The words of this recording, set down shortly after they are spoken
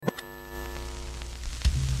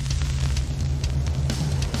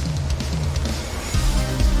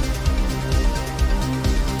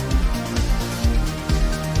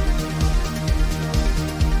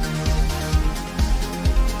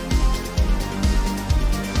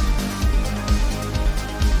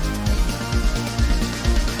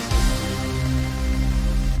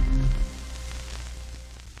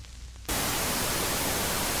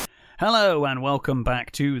Hello and welcome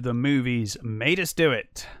back to The Movies Made Us Do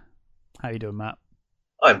It. How you doing, Matt?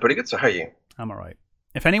 I'm pretty good, so how are you? I'm alright.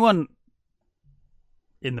 If anyone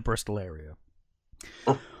in the Bristol area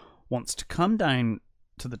wants to come down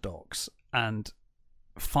to the docks and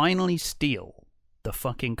finally steal the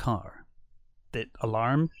fucking car, the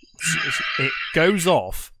alarm, it goes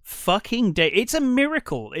off fucking day. It's a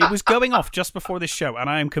miracle. It was going off just before this show, and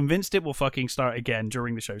I am convinced it will fucking start again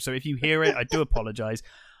during the show. So if you hear it, I do apologise.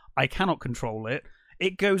 I cannot control it.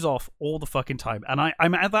 It goes off all the fucking time. And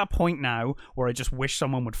I'm at that point now where I just wish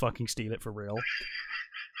someone would fucking steal it for real.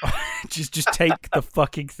 just take the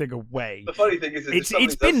fucking thing away. The funny thing is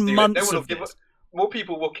it's been months of this. More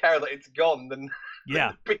people will care that it's gone than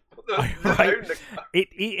yeah. than people that Right. own the car.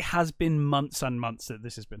 It has been months and months that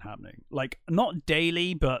this has been happening. Like, not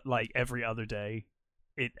daily, but like every other day.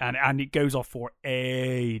 And it goes off for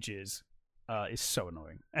ages. It's so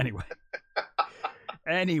annoying.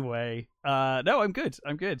 Anyway, no, I'm good.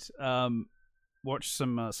 Watched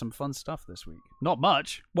some fun stuff this week. Not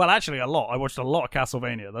much. Well, actually, a lot. I watched a lot of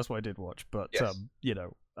Castlevania. That's what I did watch. But Yes.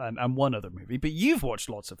 and one other movie. But you've watched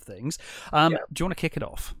lots of things. Yeah. Do you want to kick it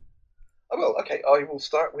off? I will. Okay, I will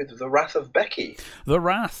start with The Wrath of Becky. The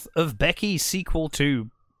Wrath of Becky, sequel to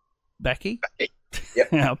Becky. Yep.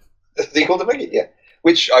 Yeah. The sequel to Becky, yeah.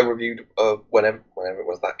 Which I reviewed whenever it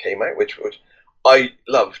was that came out, which I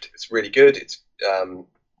loved. It's really good. It's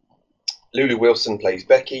Lulu Wilson plays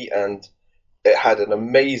Becky, and it had an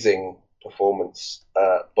amazing performance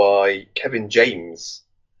by Kevin James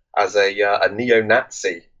as a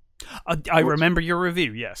neo-Nazi. I remember your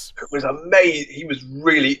review. Yes. It was amazing.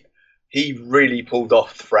 He really pulled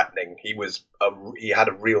off threatening. He had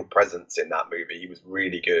a real presence in that movie. He was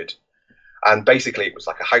really good. And basically, it was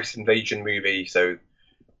like a house invasion movie. So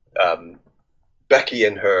Becky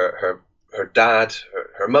and her dad,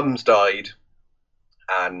 her mum's died,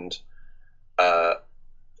 and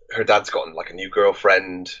her dad's gotten like a new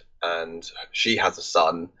girlfriend, and she has a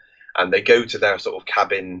son, and they go to their sort of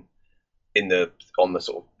cabin in the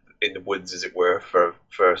woods, as it were, for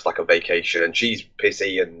like a vacation, and she's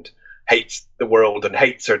pissy and hates the world and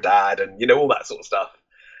hates her dad, and all that sort of stuff.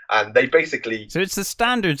 And they basically, So it's the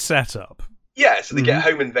standard setup. yeah, so they get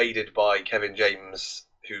home invaded by Kevin James,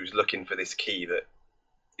 who's looking for this key that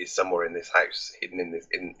is somewhere in this house, hidden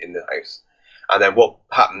in the house. And then what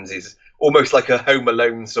happens is almost like a Home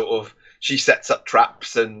Alone sort of. She sets up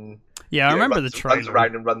traps and I remember runs, the trailer. runs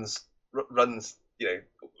around and runs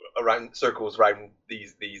around circles around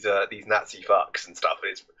these Nazi fucks and stuff.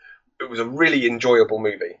 It was a really enjoyable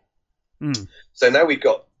movie. So now we've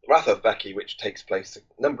got Wrath of Becky, which takes place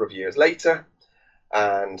a number of years later,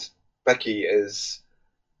 and Becky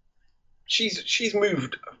she's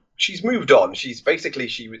moved on. She's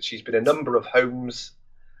been a number of homes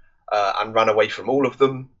and ran away from all of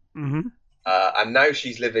them. Mm-hmm. And now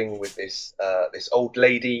she's living with this old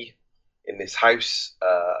lady in this house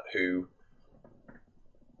who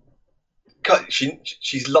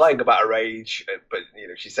she's lying about her age, but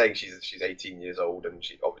she's saying she's 18 years old, and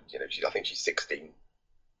I think she's 16,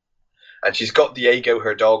 and she's got Diego,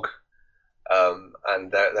 her dog,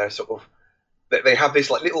 and they're sort of they have this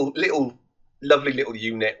like little lovely little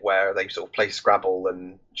unit where they sort of play Scrabble,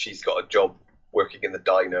 and she's got a job working in the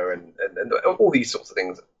diner and all these sorts of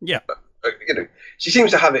things. Yeah. She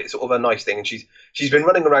seems to have it sort of a nice thing, and she's been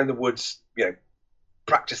running around the woods,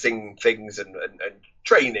 practicing things and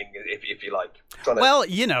training, if you like.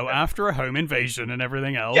 After a home invasion and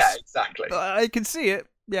everything else. Yeah, exactly. I can see it.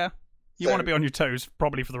 Yeah. You So, want to be on your toes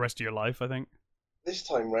probably for the rest of your life, I think. this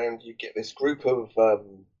time round, you get this group of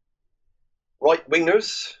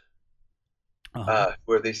right-wingers,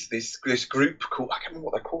 where this group called, I can't remember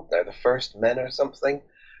what they're called now, the First Men or something.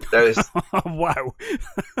 There's Wow.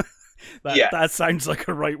 That sounds like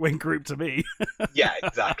a right-wing group to me. yeah,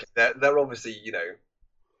 exactly. They're obviously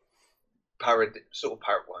parody.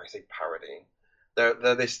 When I say parody, they're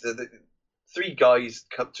the three guys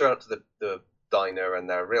turn up to the diner, and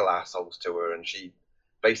they're real assholes to her, and she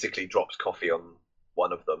basically drops coffee on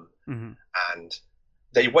one of them, and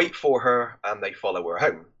they wait for her and they follow her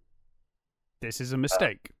home. This is a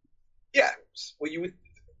mistake. Yeah, well, you'd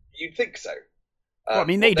think so. Well, I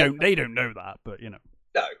mean, they don't know that, but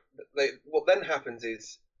No, what then happens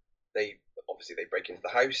is they break into the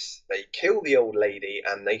house, they kill the old lady,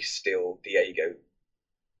 and they steal Diego,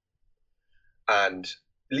 and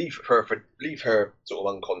leave her sort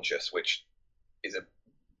of unconscious, which is a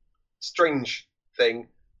strange thing.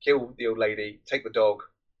 Kill the old lady, take the dog,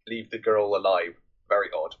 leave the girl alive. Very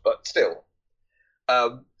odd, but still.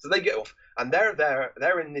 So they get off, and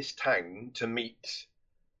they're in this town to meet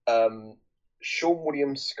Sean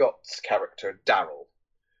William Scott's character Daryl,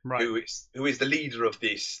 Right. who is the leader of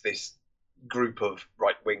this group of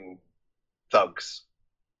right wing thugs.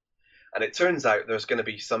 And it turns out there's going to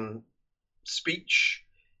be some speech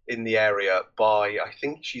in the area by, I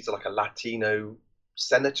think she's like a Latino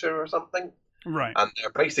senator or something, Right. and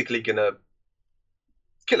they're basically going to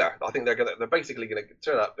kill her. I think they're basically going to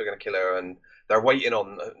turn up. They're going to kill her, and they're waiting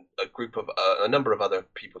on a group of a number of other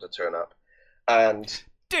people to turn up. And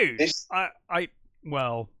dude, this, I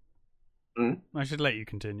should let you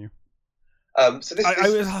continue. So this,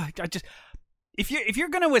 I just, if you're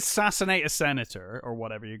going to assassinate a senator or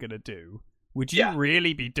whatever you're going to do, would you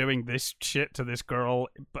really be doing this shit to this girl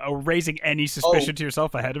or raising any suspicion to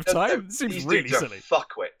yourself ahead of time? It seems really silly.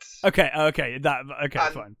 Fuckwits. Okay, and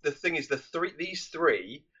fine. The thing is, these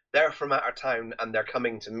three, they're from out of town and they're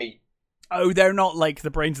coming to meet. Oh, they're not like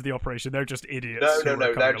the brains of the operation. They're just idiots.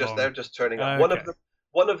 No. They're just turning up. Okay.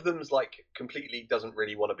 One of them's like completely doesn't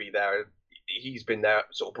really want to be there. He's been there,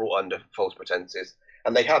 sort of brought under false pretenses,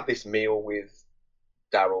 and they have this meal with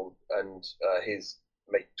Daryl and his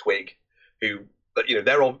mate Twig, who, but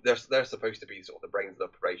they're supposed to be sort of the brains of the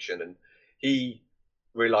operation, and he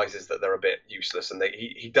realizes that they're a bit useless, and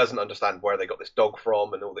he doesn't understand where they got this dog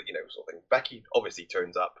from and all that, sort of thing. Becky obviously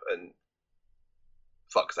turns up and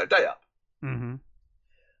fucks their day up. Mm-hmm.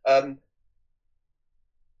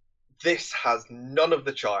 This has none of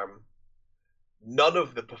the charm, none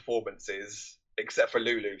of the performances, except for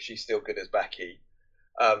Lulu. She's still good as Becky.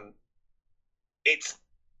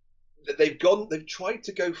 They've tried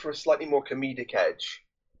to go for a slightly more comedic edge,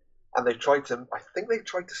 and I think they've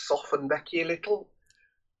tried to soften Becky a little,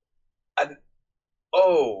 and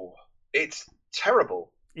it's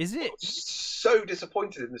terrible. Is it? I'm so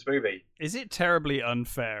disappointed in this movie. Is it terribly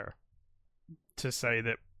unfair to say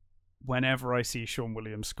that whenever I see Sean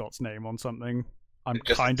William Scott's name on something, I'm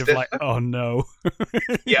kind of like, oh no.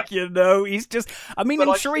 Yeah. He's just,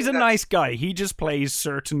 I'm sure he's a nice guy. He just plays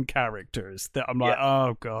certain characters that I'm like,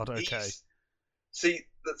 oh god, okay. So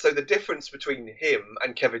the difference between him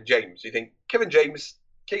and Kevin James, you think Kevin James,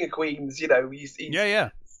 King of Queens, he's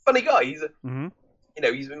funny guy. He's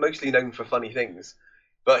he's mostly known for funny things,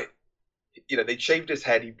 but they shaved his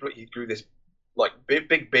head. He grew this like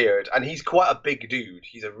big beard, and he's quite a big dude.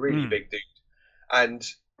 He's a really big dude, and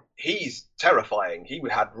he's terrifying. He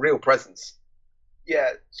had real presence.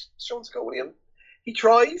 Yeah, Sean Scott Williams, he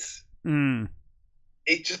tries.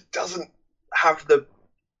 It just doesn't have the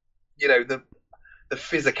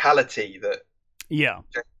physicality that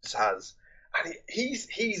James has, and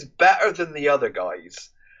he's better than the other guys.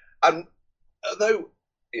 And although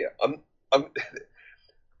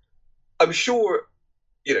I'm sure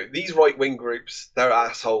these right wing groups, they're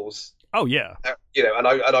assholes. Oh yeah. And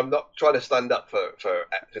I'm not trying to stand up for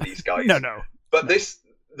these guys. No. But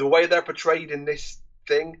the way they're portrayed in this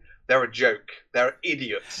thing, they're a joke. They're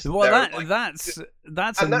idiots. Well, that's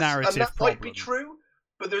a narrative and that problem. might be true,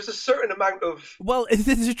 but there's a certain amount of. Well,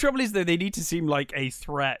 the trouble is though, they need to seem like a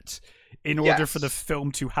threat in order for the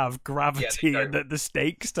film to have gravity and the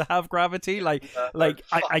stakes to have gravity. I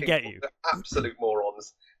get you. They're absolute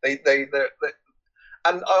morons. They're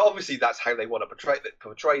and obviously that's how they want to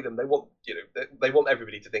portray them. They want they want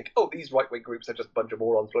everybody to think, oh, these right wing groups are just a bunch of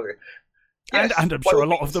morons. Yes, and I'm sure a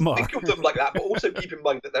lot of them are. Think of them like that, but also keep in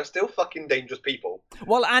mind that they're still fucking dangerous people.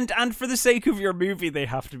 Well, and for the sake of your movie, they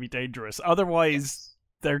have to be dangerous. Otherwise,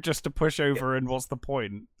 they're just a pushover, and what's the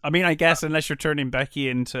point? I mean, I guess unless you're turning Becky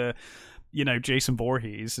into, Jason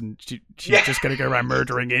Voorhees, and she's just going to go around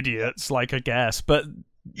murdering idiots, I guess. But,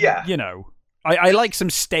 I like some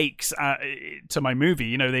stakes to my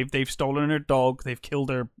movie. They've stolen her dog, they've killed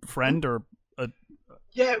her friend, or...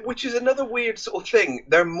 Yeah, which is another weird sort of thing.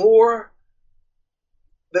 They're more...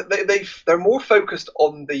 They're more focused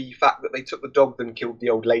on the fact that they took the dog than killed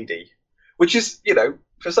the old lady, which is,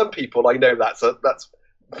 for some people, I know that's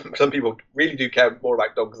some people really do care more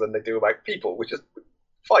about dogs than they do about people, which is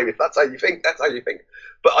fine if that's how you think. That's how you think.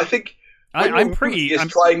 But I think I'm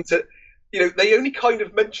trying to, they only kind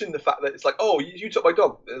of mention the fact that it's like, oh, you took my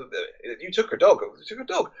dog, you took her dog, you took her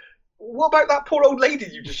dog. What about that poor old lady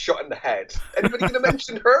you just shot in the head? Anybody going to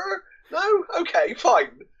mention her? No? Okay,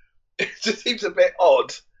 fine. It just seems a bit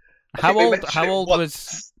odd. How old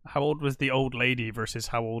was the old lady versus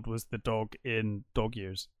how old was the dog in Dog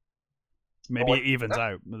Years? Maybe it evens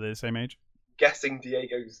out. Are they the same age? Guessing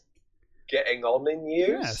Diego's getting on in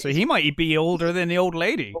years. Yeah, so he might be older than the old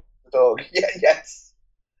lady. Dog. Yeah, yes.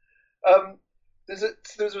 There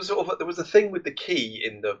was a thing with the key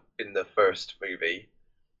in the first movie,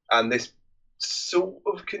 and this sort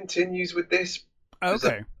of continues with this. Okay.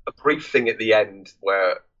 There's a brief thing at the end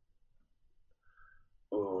where.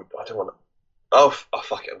 Ooh, I don't want to. Oh,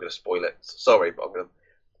 fuck it! I'm going to spoil it. Sorry, but I'm going to.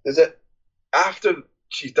 there's a after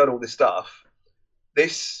she's done all this stuff,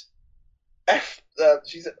 this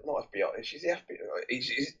she's not FBI, she's the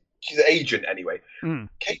FBI, she's an agent anyway.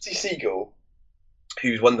 Katie Siegel,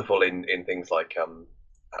 who's wonderful in things like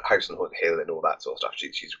House on Haunted Hill and all that sort of stuff.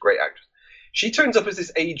 She's a great actress. She turns up as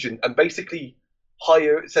this agent and basically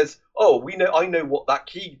says, "Oh, I know what that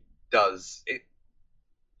key does.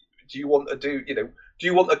 Do you want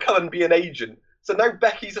to come and be an agent?" So now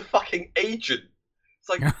Becky's a fucking agent. It's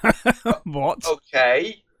like, what?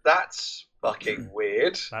 Okay, that's fucking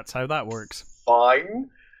weird. That's how that works. Fine.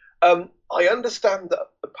 I understand that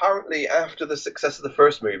apparently after the success of the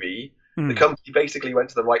first movie, the company basically went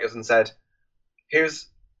to the writers and said, here's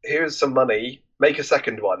some money, make a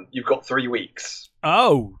second one. You've got 3 weeks.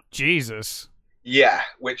 Oh, Jesus. Yeah,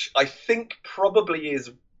 which I think probably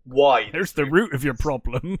is why. There's the root of your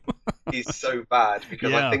problem. is so bad,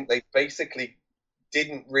 because I think they basically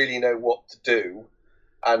didn't really know what to do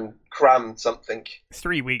and crammed something.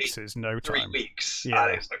 3 weeks is no time. 3 weeks. Yeah.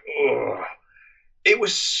 And it's like, ugh. It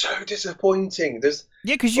was so disappointing.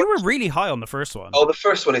 Because you were really high on the first one. Oh, the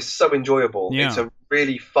first one is so enjoyable. Yeah. It's a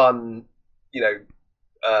really fun, and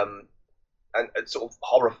sort of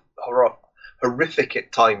horrific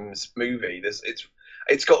at times movie.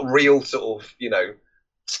 It's got real sort of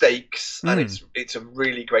stakes, and it's a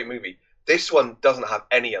really great movie. This one doesn't have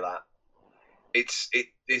any of that. It's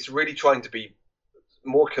really trying to be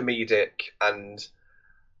more comedic, and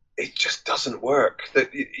it just doesn't work. The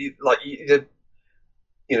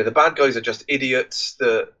bad guys are just idiots.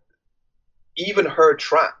 Even her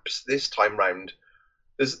traps this time round,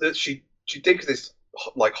 she digs this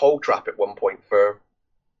like hole trap at one point. There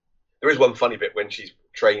is one funny bit when she's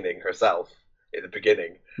training herself at the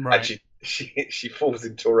beginning, right. And she falls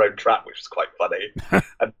into her own trap, which is quite funny.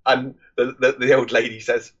 and the old lady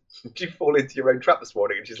says, "Did you fall into your own trap this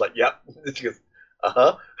morning?" And she's like, "Yep." And she goes,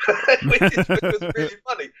 "Uh-huh." Which was really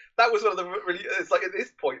funny. That was one of the really. It's like at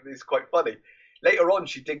this point, it's quite funny. Later on,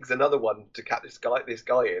 she digs another one to catch this guy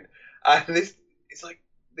in, and it's like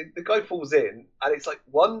the guy falls in, and it's like,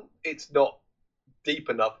 one, it's not deep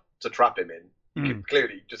enough to trap him in. You can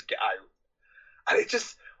clearly just get out, and it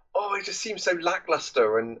just seems so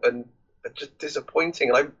lackluster and just disappointing.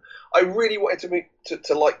 And I really wanted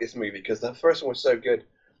to like this movie because the first one was so good,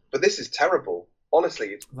 but this is terrible. Honestly,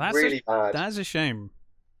 it's really bad. That's a shame.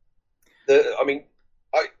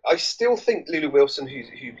 I still think Lulu Wilson,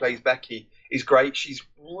 who plays Becky, is great. She's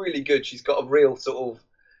really good. She's got a real sort of,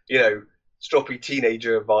 stroppy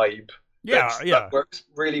teenager vibe. That works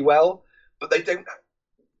really well. But they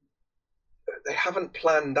haven't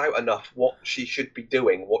planned out enough what she should be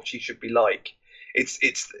doing, what she should be like. It's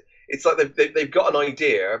like they've got an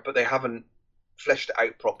idea, but they haven't fleshed it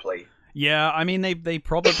out properly. Yeah, I mean they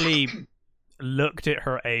probably looked at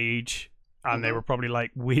her age. And they were probably like,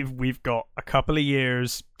 we've got a couple of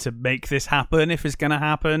years to make this happen if it's going to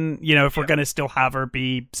happen. If we're going to still have her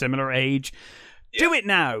be similar age. Yeah. Do it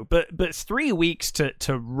now. But it's 3 weeks to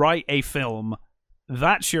write a film.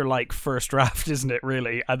 That's your, first draft, isn't it,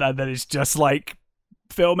 really? And then it's just,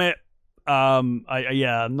 film it. Not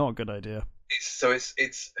a good idea.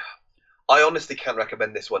 I honestly can't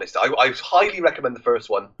recommend this one. I highly recommend the first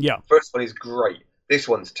one. Yeah. First one is great. This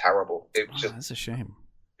one's terrible. That's a shame.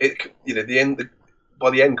 By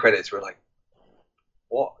the end credits, we're like,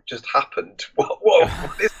 what just happened?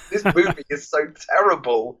 This movie is so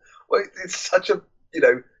terrible. Well, it's such a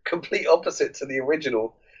complete opposite to the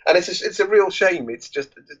original, and it's a real shame. It's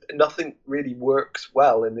just nothing really works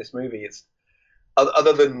well in this movie. It's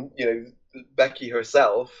other than Becky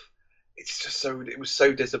herself. It was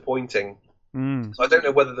so disappointing. So I don't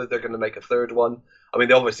know whether they're going to make a third one. I mean,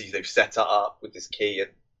 they've set it up with this key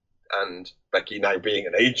and Becky now being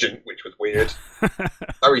an agent, which was weird.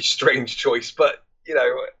 Very strange choice, but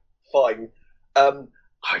fine.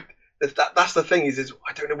 That's the thing is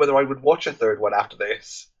I don't know whether I would watch a third one after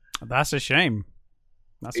this. That's a shame.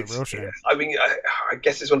 That's a real shame. I mean, I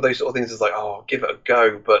guess it's one of those sort of things. It's like, oh, give it a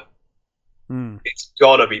go, but it's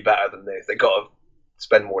gotta be better than this. They gotta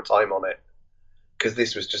spend more time on it because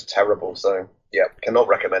this was just terrible. So yeah, cannot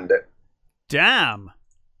recommend it. Damn.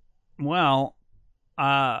 Well.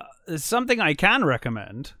 Something I can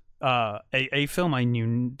recommend, a film I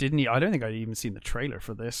I don't think I'd even seen the trailer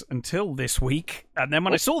for this until this week, and then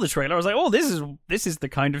when I saw the trailer I was like, oh, this is the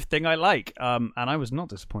kind of thing I like, and I was not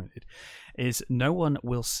disappointed. Is No One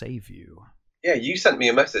Will Save You. Yeah, you sent me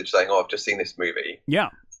a message saying, oh, I've just seen this movie. Yeah.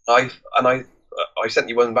 I sent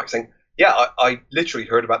you one back saying, yeah, I literally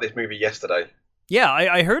heard about this movie yesterday. Yeah,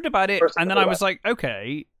 I heard about it, and then I was like,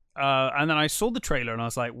 okay. And then I saw the trailer and I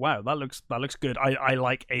was like, wow, that looks good. I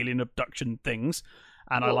like alien abduction things.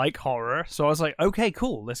 and I like horror, so I was like, okay,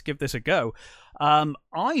 cool, let's give this a go.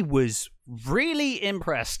 I was really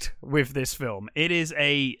impressed with this film. It is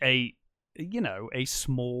a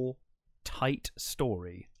small, tight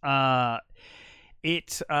story.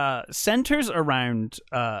 It centers around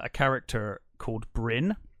a character called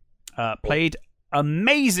Bryn, played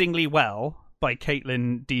amazingingly well by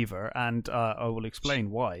Caitlin Dever, and I will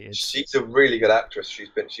explain why. She's a really good actress. She's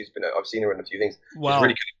been. I've seen her in a few things. Well, she's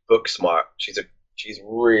really good, book smart. She's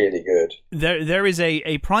really good. There is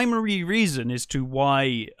a primary reason as to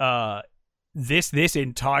why this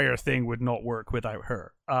entire thing would not work without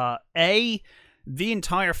her. The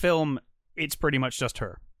entire film, it's pretty much just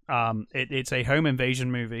her. It's a home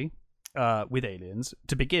invasion movie with aliens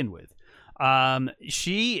to begin with. Bryn,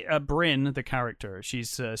 the character,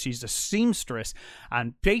 she's a seamstress,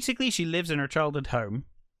 and basically she lives in her childhood home.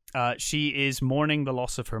 She is mourning the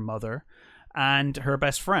loss of her mother and her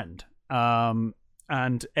best friend.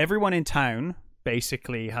 And everyone in town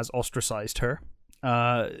basically has ostracized her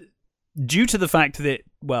due to the fact that,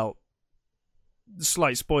 well,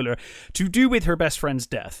 slight spoiler, to do with her best friend's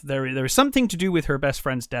death. There is something to do with her best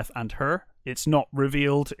friend's death and her. It's not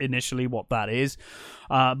revealed initially what that is.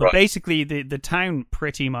 But basically, the town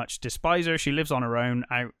pretty much despise her. She lives on her own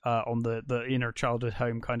out on the inner childhood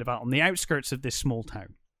home, kind of out on the outskirts of this small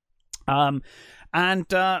town. And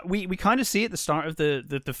we kind of see at the start of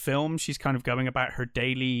the film, she's kind of going about her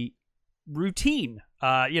daily routine.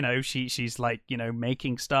 She's like,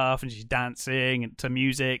 making stuff, and she's dancing to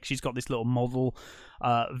music. She's got this little model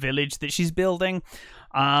village that she's building.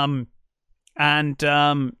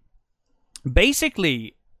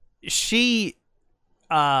 Basically, she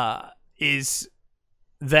is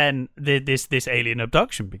then this alien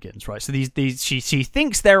abduction begins, right? So she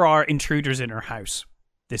thinks there are intruders in her house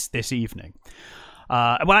this evening.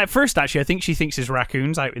 Well, at first, actually, I think she thinks it's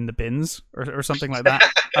raccoons out in the bins or something like that.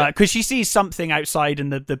 Because she sees something outside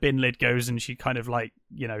and the bin lid goes, and she kind of like,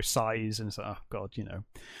 sighs and says, oh, God,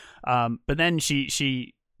 But then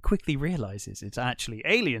she quickly realizes it's actually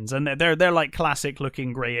aliens, and they're like classic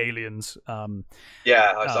looking grey aliens.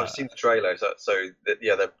 I've seen the trailer, so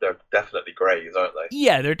they're definitely greys, aren't they?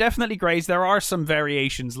 Yeah, they're definitely greys. There are some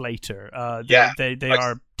variations later. They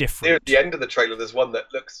are different. Near the end of the trailer, there's one that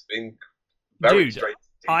looks very strange.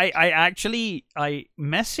 I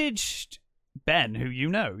messaged Ben, who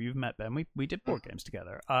you've met Ben. We did board games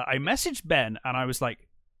together. I messaged Ben and I was like,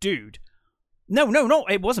 dude. No,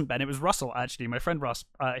 it wasn't Ben. It was Russell, actually. My friend Russ,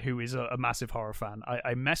 who is a massive horror fan.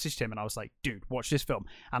 I messaged him and I was like, dude, watch this film.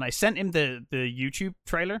 And I sent him the YouTube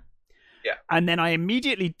trailer. Yeah. And then I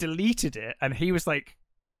immediately deleted it. And he was like, ?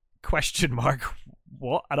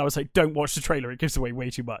 What? And I was like, don't watch the trailer. It gives away way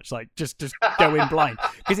too much. Like, just go in blind.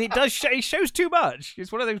 Because it shows too much.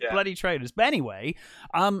 It's one of those bloody trailers. But anyway,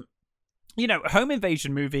 home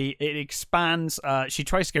invasion movie, it expands. She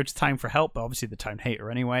tries to go to town for help, but obviously the town hate her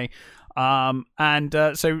anyway. So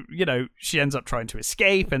she ends up trying to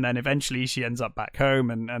escape, and then eventually she ends up back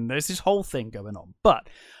home, and there's this whole thing going on. But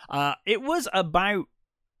it was about,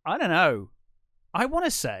 I don't know, I want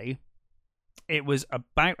to say it was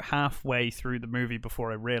about halfway through the movie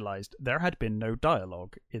before I realized there had been no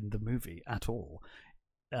dialogue in the movie at all.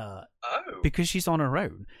 Because she's on her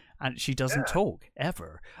own and she doesn't talk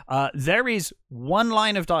ever. There is one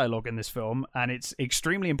line of dialogue in this film, and it's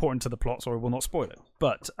extremely important to the plot, so I will not spoil it.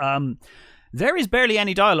 But there is barely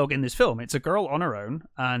any dialogue in this film. It's a girl on her own,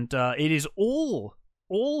 and it is all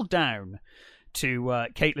down to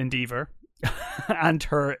Caitlin Dever and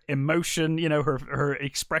her emotion, her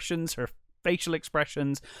expressions, her facial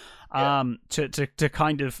expressions, to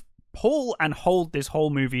kind of pull and hold this whole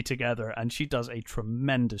movie together, and she does a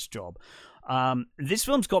tremendous job. This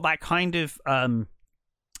film's got that kind of I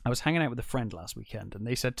was hanging out with a friend last weekend, and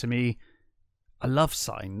they said to me, I love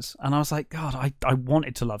Signs, and I was like, God, I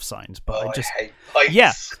wanted to love Signs, but I hate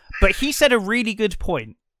lights. But he said a really good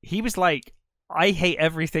point. He was like, I hate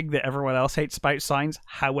everything that everyone else hates about Signs,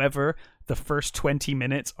 however, the first 20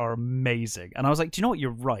 minutes are amazing. And I was like, do you know what,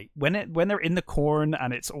 you're right. When they're in the corn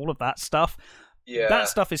and it's all of that stuff, that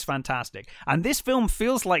stuff is fantastic. And this film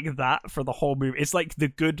feels like that for the whole movie. It's like the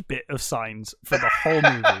good bit of Signs for the whole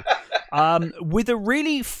movie. With a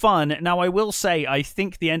really fun... Now, I will say, I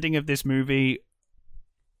think the ending of this movie...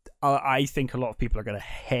 I think a lot of people are going to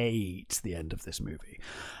hate the end of this movie.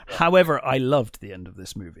 Yeah. However, I loved the end of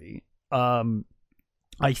this movie.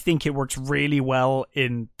 I think it works really well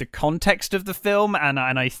in the context of the film, and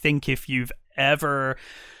I think if you've ever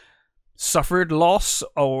suffered loss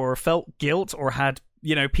or felt guilt or had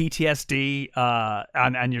PTSD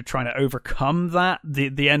and you're trying to overcome that,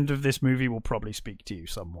 the end of this movie will probably speak to you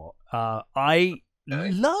somewhat. I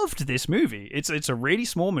loved this movie. It's a really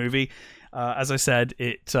small movie. As I said,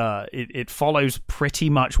 it follows pretty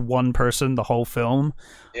much one person the whole film.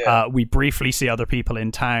 Yeah. We briefly see other people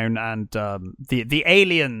in town, and the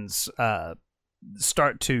aliens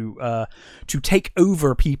start to take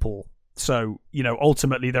over people. So,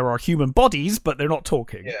 ultimately there are human bodies, but they're not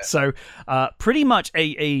talking. Yeah. So, pretty much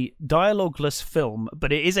a dialogueless film,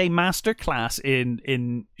 but it is a masterclass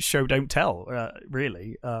in show don't tell.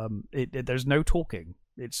 Really, there's no talking.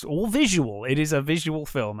 It's all visual. It is a visual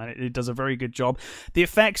film, and it does a very good job. The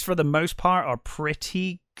effects, for the most part, are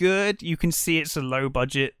pretty good. You can see it's a low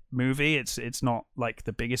budget movie. It's not like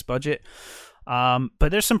the biggest budget,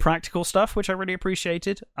 but there's some practical stuff which I really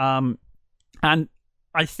appreciated. And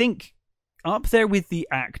I think, up there with the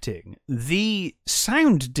acting, the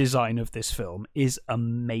sound design of this film is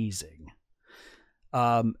amazing.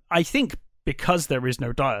 I think because there is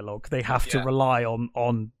no dialogue, they have to rely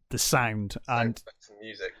on the sound and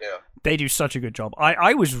music. Yeah, they do such a good job.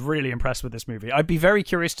 I was really impressed with this movie. I'd be very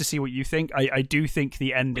curious to see what you think. I do think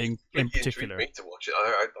the ending in particular. Me to watch it.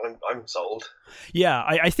 I'm sold. Yeah,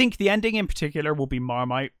 I think the ending in particular will be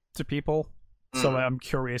Marmite to people. So I'm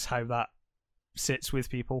curious how that sits with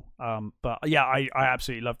people. But yeah, I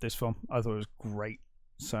absolutely loved this film. I thought it was great.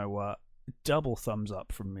 So double thumbs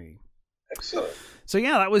up from me. Excellent. So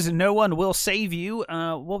yeah, that was No One Will Save You.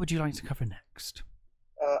 What would you like to cover next?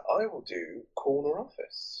 I will do Corner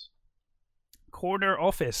Office. Corner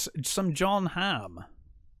Office, some John Hamm.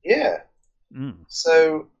 Yeah.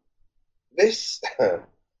 So this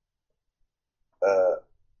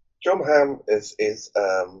John Hamm is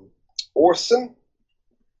Orson,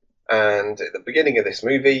 and at the beginning of this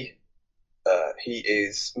movie, he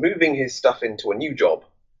is moving his stuff into a new job.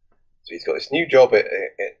 So he's got this new job at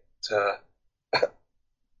I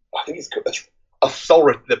think it's called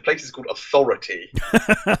Authority. The place is called Authority.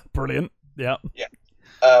 Brilliant. Yeah. Yeah.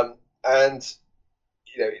 And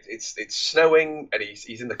it's snowing, and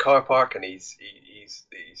he's in the car park, and he's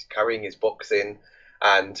carrying his box in,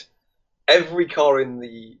 and every car in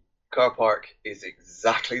the car park is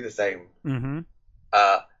exactly the same. Mm-hmm.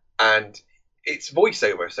 And it's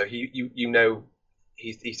voiceover, so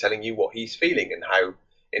he's telling you what he's feeling and how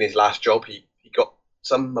in his last job he got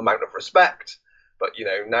some amount of respect, but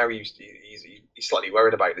now he's slightly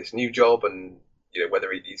worried about this new job, and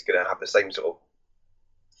whether he's going to have the same sort of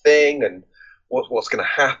thing and what's going to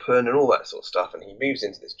happen and all that sort of stuff. And he moves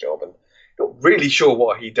into this job and not really sure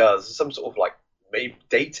what he does. Some sort of like maybe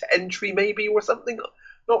data entry maybe or something.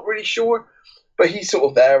 Not really sure, but he's sort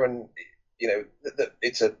of there, and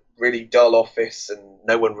it's a really dull office and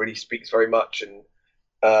no one really speaks very much. And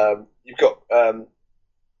you've got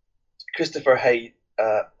Christopher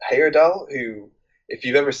Heyerdahl, who, if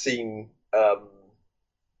you've ever seen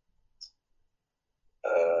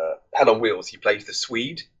Hell on Wheels, he plays the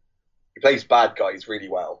Swede. He plays bad guys really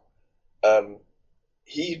well.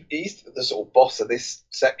 He's the sort of boss of this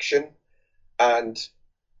section, and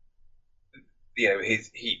there's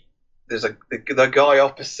the guy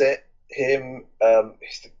opposite him.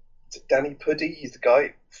 Is it Danny Puddy? He's the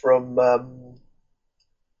guy from what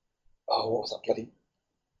was that bloody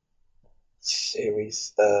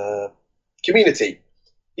series? Community.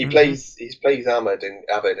 He plays Ahmed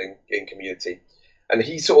in Community, and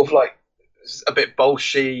he's sort of like a bit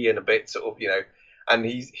bolshy and a bit sort of and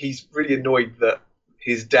he's really annoyed that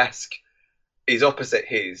his desk is opposite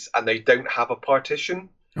his and they don't have a partition,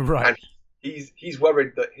 right? And he's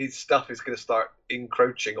worried that his stuff is going to start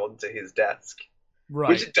encroaching onto his desk, right?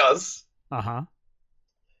 Which it does.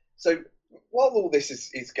 So while all this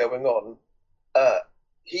is going on,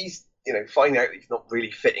 he's finding out that he's not really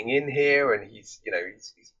fitting in here, and he's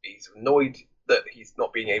annoyed that he's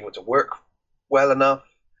not being able to work well enough,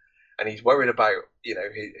 and he's worried about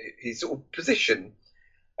his sort of position.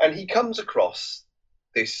 And he comes across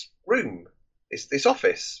this room, this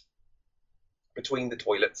office between the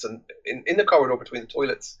toilets, and in the corridor between the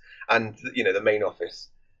toilets and the main office.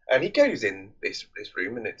 And he goes in this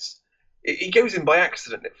room, and he goes in by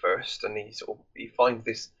accident at first, and he finds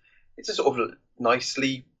this. It's a sort of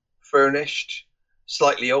nicely furnished,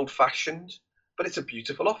 slightly old-fashioned, but it's a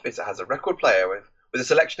beautiful office. It has a record player with a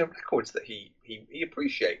selection of records that he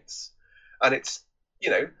appreciates, and it's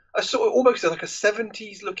a sort of almost like a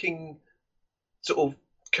 70s looking sort of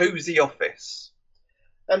cozy office.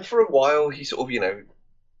 And for a while he sort of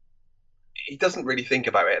he doesn't really think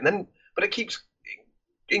about it, but it keeps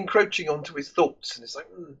encroaching onto his thoughts, and it's like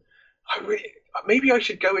maybe I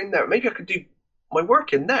should go in there, maybe I could do my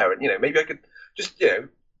work in there, and maybe I could just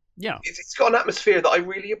yeah, it's got an atmosphere that I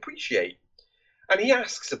really appreciate. And he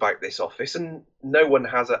asks about this office, and no one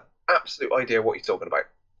has an absolute idea what he's talking about.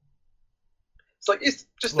 It's like it's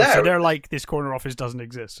just Well, there. so they're like, this corner office doesn't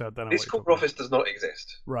exist. So I don't know This what you're corner office does not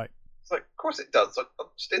exist. Right. It's like, of course it does. I'm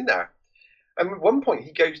just in there. And at one point,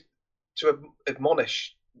 he goes to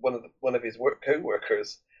admonish one of his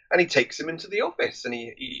co-workers, and he takes him into the office, and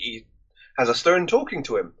he has a stern talking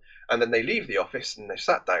to him. And then they leave the office, and they're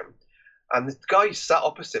sat down, and the guy sat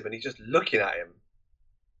opposite him, and he's just looking at him,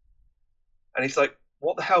 and he's like,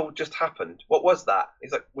 "What the hell just happened? What was that?"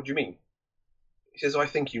 He's like, "What do you mean?" He says, "I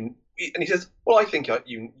think you," and he says, "Well, I think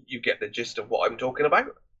you get the gist of what I'm talking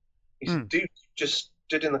about." He said, "Dude, you just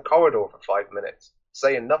stood in the corridor for 5 minutes,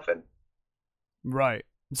 saying nothing." Right.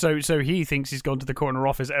 So he thinks he's gone to the corner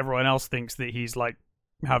office. Everyone else thinks that he's like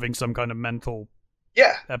having some kind of mental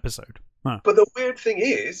episode. Huh. But the weird thing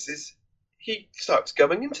is he starts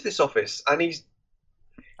going into this office, and he's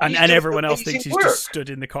everyone else thinks he's just stood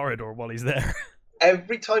in the corridor while he's there.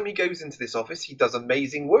 Every time he goes into this office, he does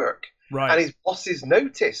amazing work. Right. And his bosses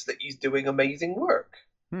notice that he's doing amazing work.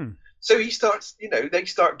 Hmm. So he starts, they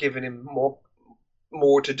start giving him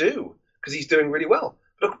more to do because he's doing really well.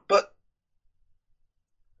 But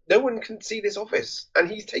no one can see this office,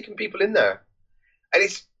 and he's taking people in there, and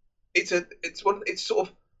it's sort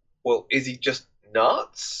of, well, is he just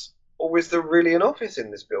nuts, or is there really an office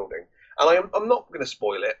in this building? And I'm not going to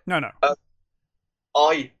spoil it. No.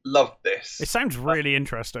 I loved this. It sounds really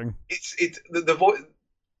interesting. It's the voice,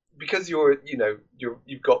 because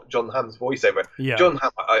you've got John Hamm's voiceover. Yeah. John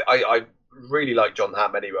Hamm, I really like John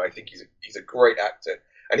Hamm anyway. I think he's a great actor,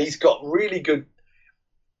 and he's got really good,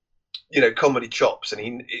 comedy chops.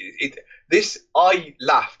 And I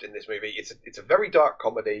laughed in this movie. It's a very dark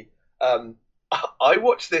comedy. I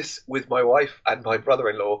watched this with my wife and my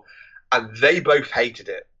brother-in-law, and they both hated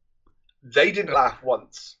it. They didn't laugh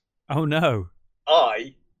once. Oh no.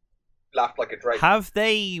 I laughed like a drake. Have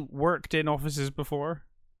they worked in offices before?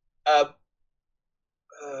 My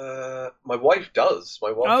wife does.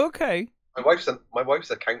 Oh, okay. My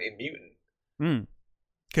wife's accounting mutant.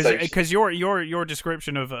 Because your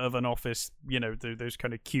description of an office, those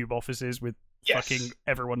kind of cube offices with fucking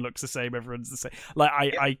everyone looks the same, everyone's the same. Like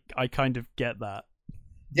I kind of get that.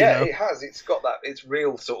 Yeah, it has. It's got that. It's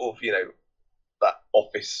real sort of that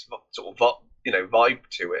office sort of vibe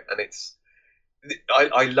to it, and it's.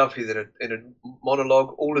 I love his in a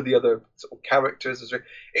monologue. All of the other sort of characters,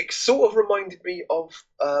 it sort of reminded me of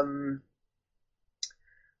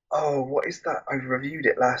what is that? I reviewed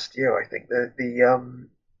it last year. I think the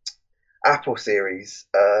Apple series,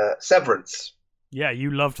 Severance. Yeah, you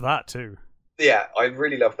loved that too. Yeah, I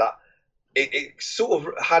really loved that. It sort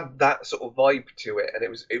of had that sort of vibe to it, and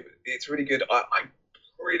it's really good. I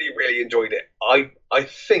really, really enjoyed it. I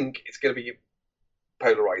think it's going to be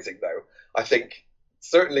polarizing, though. I think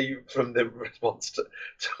certainly from the response to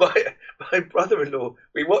my brother-in-law,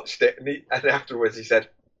 we watched it, and afterwards he said,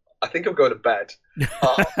 "I think I'm going to bed."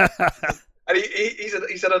 And he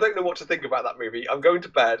said, "I don't know what to think about that movie. I'm going to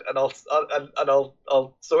bed, and I'll sort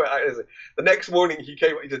it out." The next morning he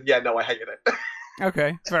came. He said, "Yeah, no, I hated it."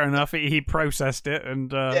 Okay, fair enough. He processed it, and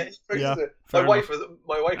he processed it. My wife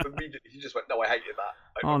immediately. She just went, "No, I hated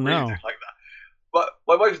that. I really didn't like that." But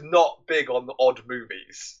my wife's not big on odd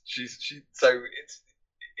movies. So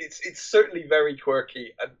it's certainly very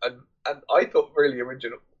quirky, and I thought really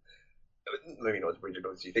original. Maybe not as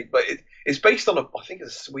original as you think, but it's based on I think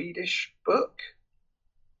it's a Swedish book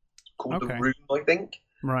called The Room, I think.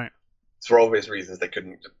 Right. For obvious reasons, they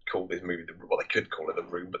couldn't call this movie they could call it The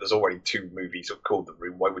Room, but there's already 2 movies called The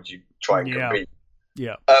Room. Why would you try and compete?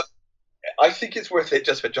 Yeah. I think it's worth it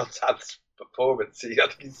just for John Hamm's performance. I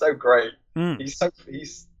think he's so great. I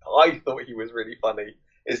thought he was really funny.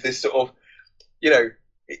 Is this sort of,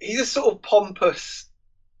 he's a sort of pompous,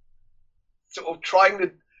 sort of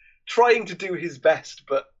trying to do his best,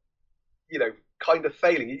 but kind of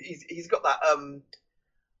failing. He's got that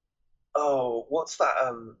what's that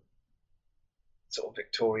sort of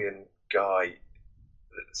Victorian guy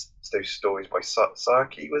that's those stories by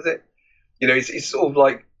Saki, was it? He's sort of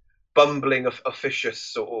like bumbling, officious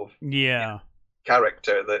sort of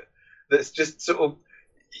character that's just sort of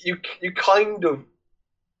you kind of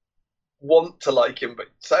want to like him, but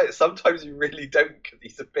sometimes you really don't, because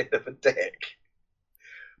he's a bit of a dick.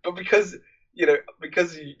 But because you're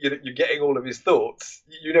getting all of his thoughts,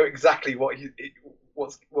 you know exactly what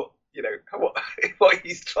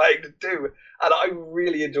he's trying to do, and I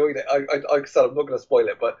really enjoyed it. I said I'm not going to spoil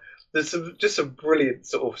it, but there's some brilliant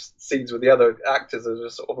sort of scenes with the other actors are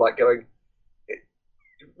just sort of like going,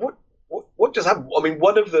 what just happened? I mean,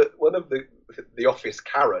 one of the office,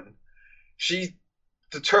 Karen, she's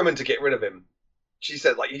determined to get rid of him. She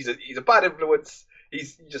said like he's a bad influence. He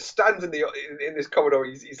just stands in this corridor.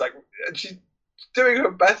 He's like, and she's doing her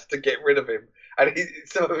best to get rid of him. and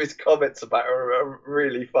some of his comments about her are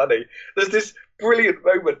really funny. There's this brilliant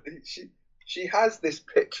moment. She has this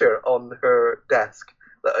picture on her desk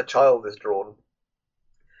that a child has drawn,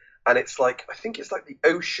 and it's like, I think it's like the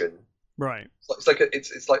ocean. Right. It's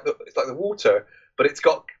like the water, but it's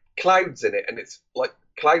got clouds in it, and it's like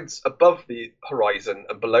clouds above the horizon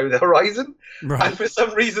and below the horizon. Right. And for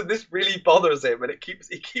some reason, this really bothers him, and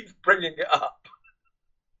he keeps bringing it up.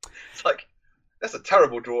 It's like, that's a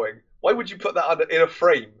terrible drawing. Why would you put that in a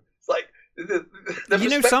frame? It's like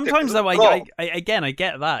the sometimes though, I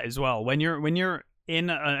get that as well. When you're in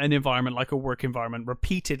an environment like a work environment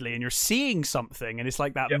repeatedly, and you're seeing something, and it's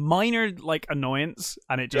like that minor like annoyance,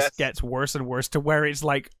 and it just gets worse and worse to where it's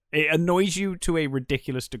like it annoys you to a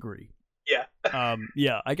ridiculous degree. Yeah.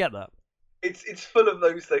 Yeah, I get that. It's full of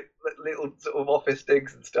those like, little sort of office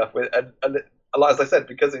digs and stuff. And as I said,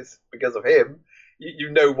 because of him,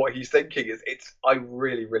 you know what he's thinking. I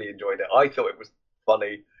really, really enjoyed it. I thought it was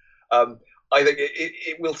funny. I think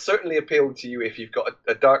it will certainly appeal to you if you've got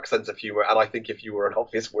a dark sense of humor, and I think if you were an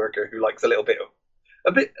office worker who likes a little bit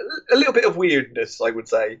of weirdness, I would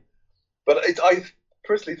say. But I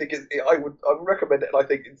personally think I would recommend it, and I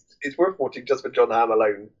think it's worth watching just for John Hamm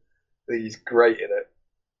alone. He's great in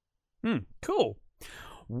it. Cool.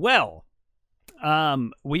 Well,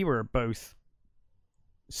 we were both,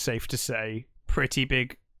 safe to say, pretty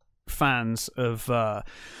big fans of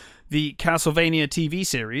the Castlevania TV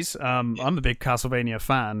series. I'm a big Castlevania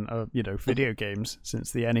fan of video games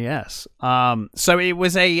since the NES. So it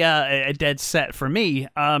was a dead set for me.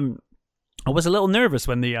 I was a little nervous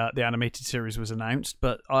when the animated series was announced,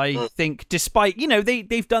 but I think despite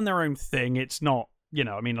they've done their own thing, it's not. A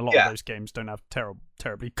lot of those games don't have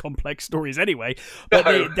terribly complex stories anyway. But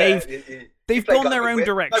they've gone their own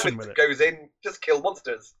direction with it. Goes in, just kill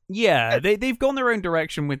monsters. Yeah, they've gone their own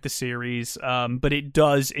direction with the series, but it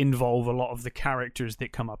does involve a lot of the characters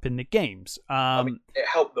that come up in the games. It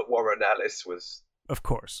helped that Warren Ellis was, of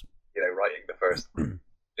course, writing the first,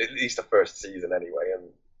 at least the first season anyway.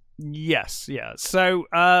 And yes, yeah. So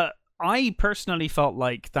I personally felt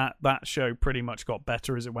like that show pretty much got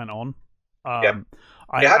better as it went on. It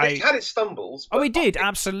had its stumbles. Oh, it did,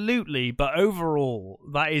 absolutely. But overall,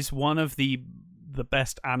 that is one of the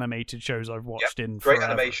best animated shows I've watched in great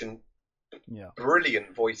forever. Animation.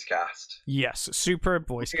 Brilliant voice cast. Yes, superb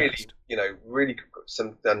voice cast. Really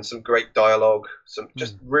some great dialogue, some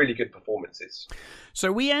just really good performances.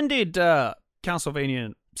 So we ended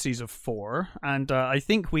Castlevania Season 4, and I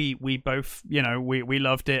think we both, we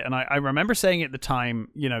loved it. And I remember saying at the time,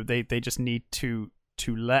 they just need to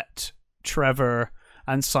let Trevor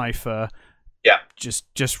and Cypher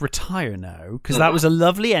just retire now, because that was a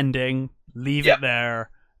lovely ending. Leave it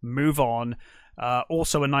there, move on.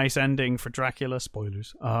 Also a nice ending for Dracula.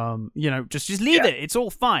 Spoilers. Just leave it. It's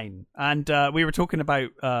all fine. And we were talking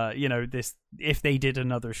about this, if they did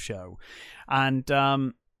another show, and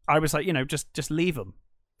I was like, just leave them.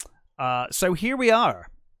 So here we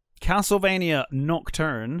are, Castlevania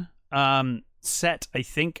Nocturne, set I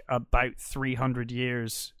think about 300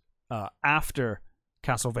 years after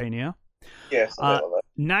Castlevania. Yes.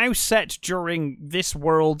 Now set during this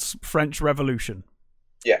world's French Revolution.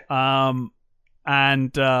 Yeah.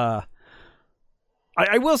 And I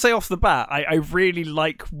will say off the bat, I really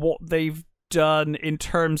like what they've done in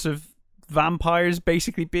terms of vampires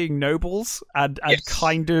basically being nobles and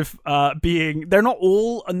kind of being, they're not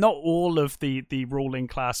all of the ruling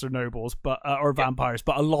class are nobles, but or vampires,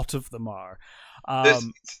 but a lot of them are.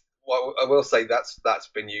 Well, I will say that's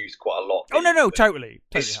been used quite a lot. Oh no, totally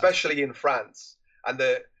especially in France. And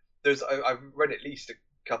I've read at least a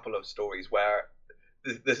couple of stories where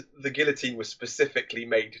the guillotine was specifically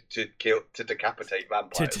made to decapitate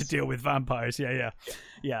vampires. To deal with vampires, yeah.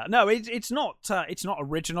 No, it's not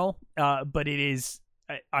original, but it is.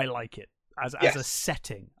 I like it as a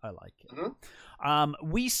setting. I like it. Mm-hmm.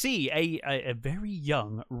 We see a very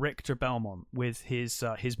young Richter Belmont with his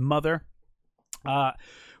mother.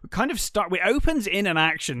 It opens in an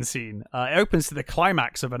action scene. It opens to the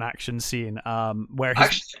climax of an action scene. Where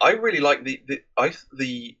I really like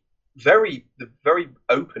the very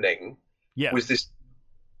opening. Yeah. Was this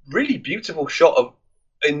really beautiful shot of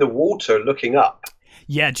in the water looking up.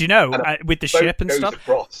 Yeah, do you know, with the ship and stuff,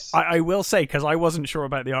 I will say, because I wasn't sure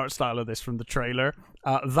about the art style of this from the trailer,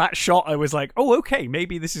 that shot, I was like, oh, okay,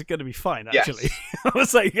 maybe this is going to be fine, actually. Yes. I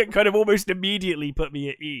was like, it kind of almost immediately put me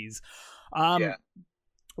at ease.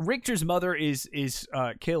 Richter's mother is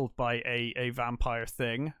killed by a vampire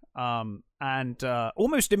thing, and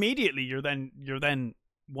almost immediately you're then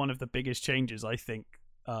one of the biggest changes, I think,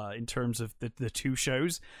 in terms of the two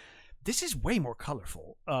shows. This is way more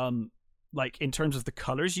colorful. like in terms of the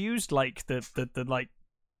colors used, like the like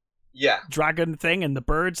dragon thing and the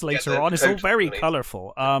birds later on. It's all very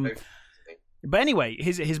colorful. But anyway,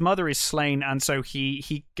 his mother is slain, and so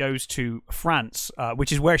he goes to France,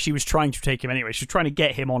 which is where she was trying to take him anyway. She's trying to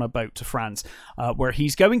get him on a boat to France, where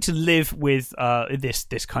he's going to live with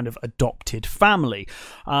this kind of adopted family.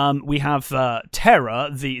 We have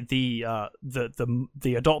Terra, the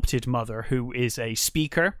adopted mother, who is a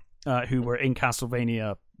speaker, who were in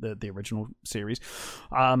Castlevania, the original series.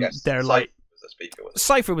 They're like.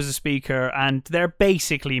 Cypher was a speaker, and they're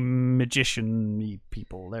basically magician-y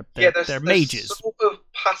people. They're mages. Sort of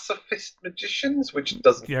pacifist magicians, which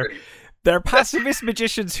doesn't really... They're pacifist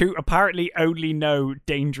magicians who apparently only know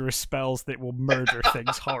dangerous spells that will murder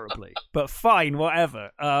things horribly. But fine,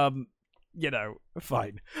 whatever. Fine.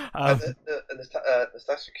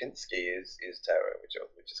 Nastasia Kinski is Terra,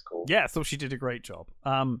 which is cool. Yeah, I thought she did a great job.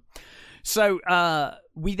 So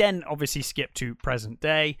we then obviously skip to present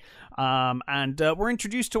day, and we're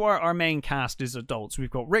introduced to our main cast as adults.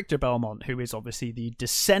 We've got Richter Belmont, who is obviously the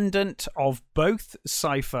descendant of both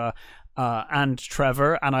Cypher and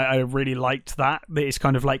Trevor, and I really liked that. It's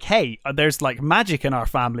kind of like, hey, there's like magic in our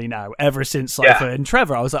family now, ever since Cypher and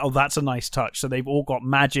Trevor. I was like, oh, that's a nice touch. So they've all got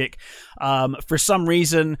magic. For some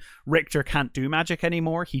reason, Richter can't do magic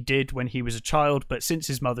anymore. He did when he was a child, but since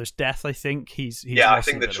his mother's death, I think he's I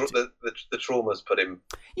think the trauma's put him.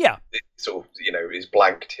 Yeah, sort of, he's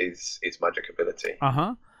blanked his magic ability.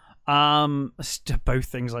 Both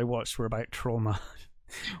things I watched were about trauma.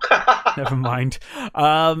 Never mind.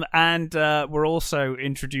 And we're also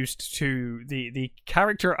introduced to the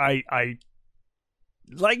character I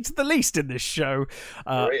liked the least in this show,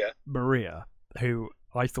 Maria, who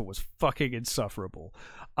I thought was fucking insufferable.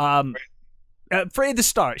 For the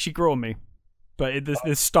start, she grew on me, but at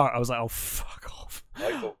the start, I was like, oh, fuck off.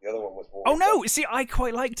 I thought the other one was more. Oh no! See, I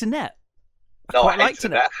quite liked Annette. No, I liked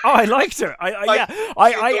Annette. Oh, I liked her.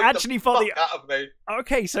 I actually thought out of me.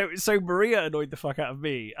 Okay, so Maria annoyed the fuck out of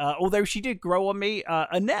me. Although she did grow on me.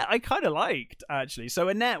 Annette, I kind of liked actually. So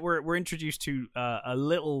Annette, we're introduced to a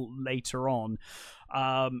little later on,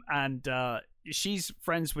 and she's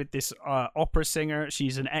friends with this opera singer.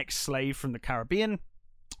 She's an ex-slave from the Caribbean.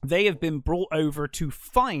 They have been brought over to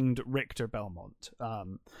find Richter Belmont,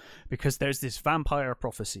 because there's this vampire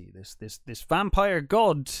prophecy. This vampire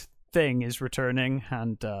god thing is returning,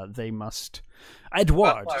 and they must.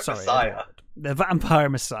 Edward. The Vampire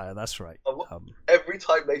Messiah. That's right. Every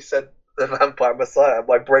time they said the Vampire Messiah,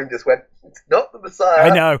 my brain just went, "It's not the Messiah."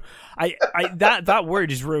 I know. I that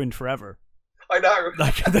word is ruined forever. I know.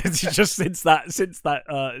 Like it's just since that since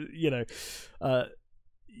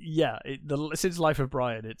Life of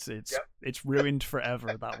Brian, it's ruined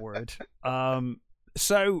forever, that word.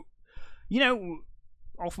 So,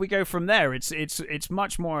 off we go from there. It's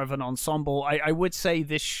much more of an ensemble. I would say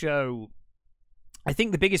this show, I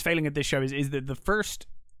think the biggest failing of this show is that the first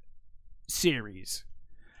series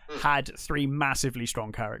had three massively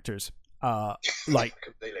strong characters.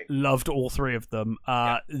 Loved all three of them.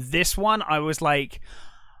 This one, I was like,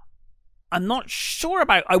 I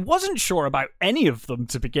wasn't sure about any of them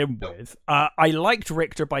to begin with. I liked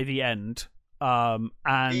Richter by the end. And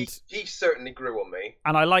he certainly grew on me.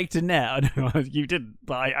 And I liked Annette. I know you didn't,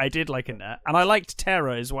 but I did like Annette. And I liked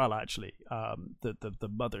Terra as well, actually. The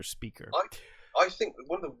mother speaker. I think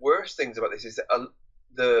one of the worst things about this is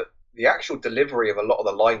that the actual delivery of a lot of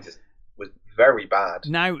the lines was very bad.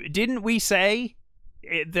 Now, didn't we say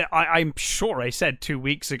I'm sure I said 2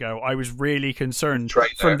 weeks ago I was really concerned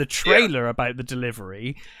from the trailer about the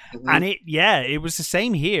delivery, and it was the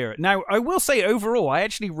same here. Now, I will say overall, I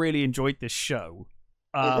actually really enjoyed this show.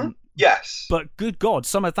 Yes, but good God,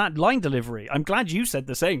 some of that line delivery. I'm glad you said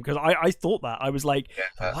the same, because I thought that. I was like,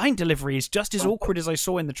 the line delivery is just as awkward as I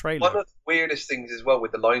saw in the trailer. One of the weirdest things as well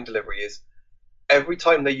with the line delivery is every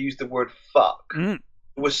time they use the word fuck, there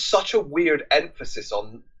was such a weird emphasis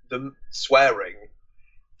on them swearing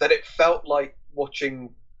that it felt like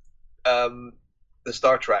watching the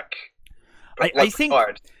Star Trek. I think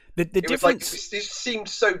the difference... It seemed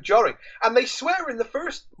so jarring. And they swear in the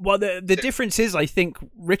first... Well, the difference is, I think,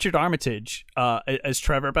 Richard Armitage as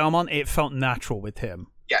Trevor Belmont, it felt natural with him.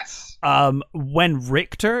 Yes. When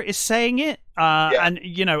Richter is saying it, and,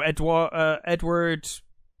 Edward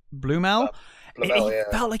Blumel,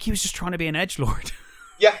 it felt like he was just trying to be an edgelord.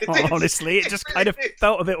 Yeah, it did. Honestly, it just kind of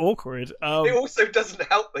felt a bit awkward. It also doesn't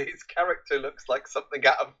help that his character looks like something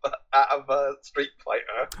out of a Street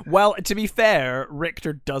Fighter. Well, to be fair,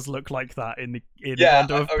 Richter does look like that in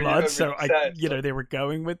Rondo of Blood, so they were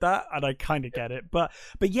going with that, and I kind of get it. But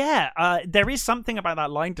yeah, there is something about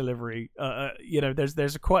that line delivery.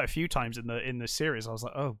 There's quite a few times in the series I was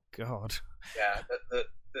like, oh god. Yeah,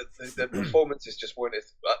 the performances just weren't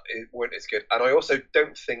as good, and I also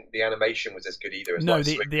don't think the animation was as good either.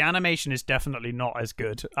 The animation is definitely not as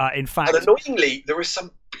good. In fact, and annoyingly, there is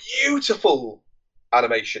some beautiful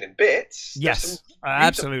animation in bits. Yes,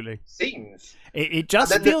 absolutely. Scenes. It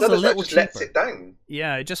just feels a little cheaper. Lets it down.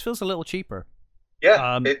 Yeah, it just feels a little cheaper.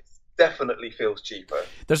 Yeah, it definitely feels cheaper.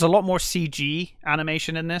 There's a lot more CG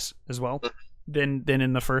animation in this as well than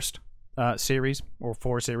in the first series or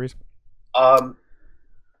 4 series.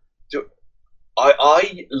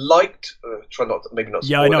 I liked. Try not to, maybe not.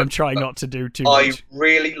 Yeah, I know. I'm trying not to do too much. I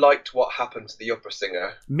really liked what happened to the opera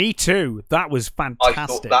singer. Me too. That was fantastic. I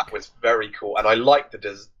thought that was very cool, and I liked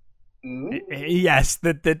the Yes,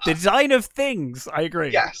 the design of things. I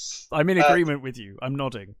agree. Yes, I'm in agreement with you. I'm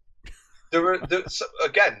nodding. There were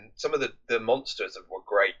again some of the monsters were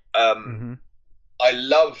great. I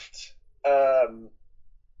loved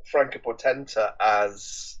Franca Potenta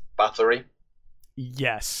as Bathory.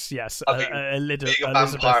 Yes. I mean, being a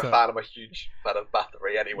vampire fan, I'm a huge fan of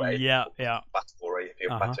Bathory anyway. Yeah. Bathory, if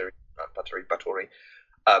you're Bathory.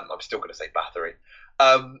 I'm still going to say Bathory.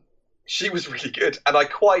 She was really good, and I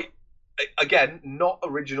again, not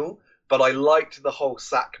original, but I liked the whole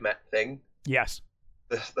Sekhmet thing. Yes.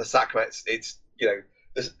 The Sekhmet, it's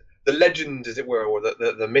the legend, as it were, or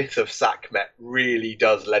the myth of Sekhmet really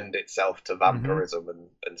does lend itself to vampirism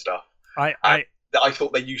and stuff. I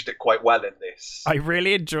thought they used it quite well in this. I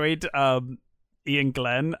really enjoyed Ian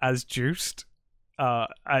Glenn as Juiced.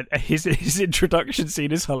 His introduction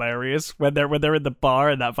scene is hilarious when they're in the bar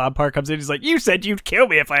and that vampire comes in. He's like, "You said you'd kill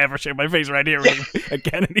me if I ever show my face around here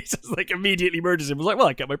again," and he just like immediately murders him. I was like, "Well,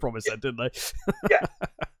 I kept my promise then, didn't I?"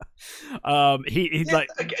 Yeah. He's like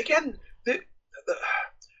again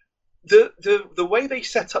the way they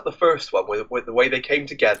set up the first one, with the way they came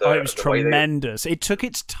together. It was tremendous. It took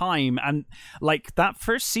its time, and like that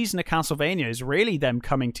first season of Castlevania is really them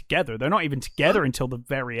coming together. They're not even together until the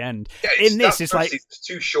very end. Yeah, it's like it's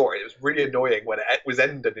too short. It was really annoying when it was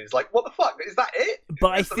ended. It's like, what the fuck? Is that it?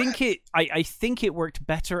 But I think it worked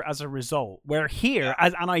better as a result. Where here,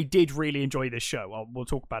 and I did really enjoy this show. We'll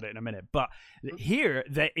talk about it in a minute. But here,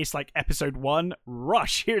 it's like episode 1,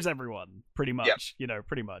 rush. Here's everyone, pretty much.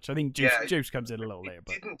 Pretty much. I think Juice comes in a little later.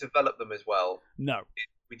 But didn't develop them as well. No,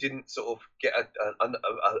 we didn't sort of get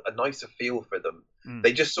a nicer feel for them.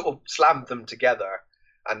 They just sort of slammed them together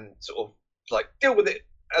and sort of like deal with it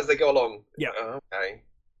as they go along. Yeah. Okay.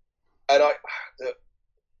 And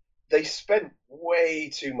they spent way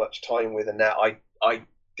too much time with Annette. I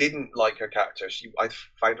didn't like her character. I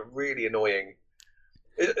found her really annoying.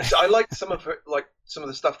 I liked some of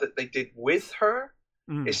the stuff that they did with her.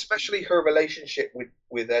 Especially her relationship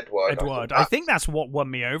with Edward. I think that's what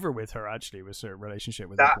won me over with her. Actually, was her relationship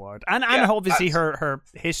with Edward, and obviously her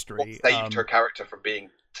history. What saved her character from being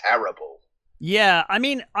terrible. Yeah, I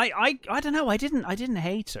mean, I don't know. I didn't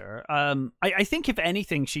hate her. I think if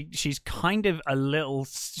anything, she's kind of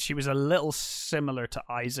she was a little similar to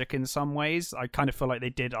Isaac in some ways. I kind of feel like they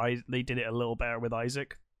did it a little better with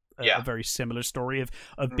Isaac. A very similar story of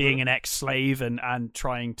being an ex-slave and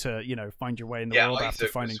trying to find your way in the world after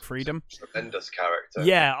finding freedom. Tremendous character.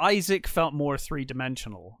 Yeah, Isaac felt more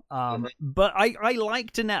 3-dimensional. But I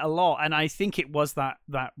liked Annette a lot, and I think it was that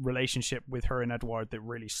relationship with her and Edward that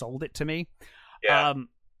really sold it to me. Yeah.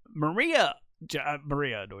 Maria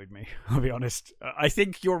annoyed me. I'll be honest. I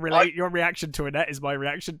think your reaction to Annette is my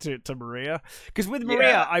reaction to Maria, because with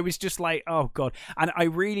Maria I was just like, oh god, and I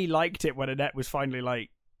really liked it when Annette was finally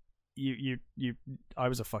like, I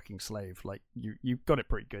was a fucking slave. Like you got it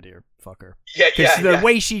pretty good here, fucker. Yeah. The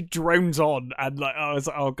way she drones on, and like, I was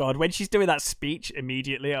like, oh god, when she's doing that speech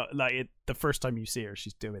immediately, the first time you see her,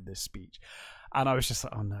 she's doing this speech, and I was just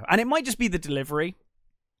like, oh no. And it might just be the delivery.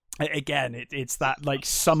 Again, it's that like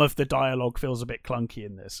some of the dialogue feels a bit clunky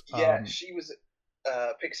in this. Yeah, she was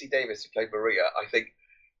Pixie Davis, who played Maria. I think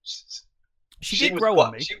she did grow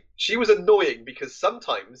on me. She was annoying because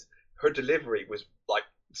sometimes her delivery was like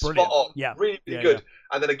brilliant. Spot on, really good.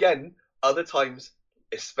 Yeah. And then again, other times,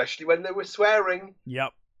 especially when they were swearing,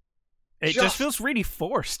 it just feels really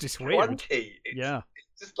forced. It's weird.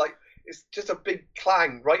 It's just a big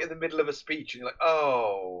clang right in the middle of a speech, and you're like,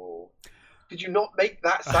 oh, did you not make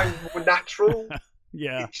that sound more natural?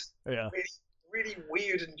 It's really, really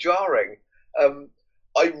weird and jarring.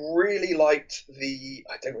 I really liked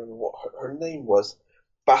I don't remember what her name was.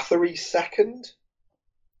 Bathory Second.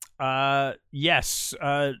 Yes.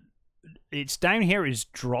 It's down here is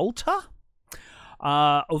Drolta.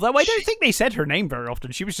 Although I don't think they said her name very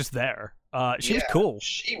often. She was just there. She was cool.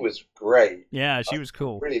 She was great. Yeah, she was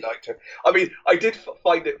cool. Really liked her. I mean, I did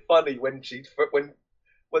find it funny when she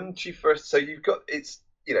first. So you've got it's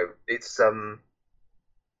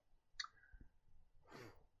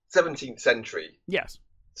 17th century. Yes.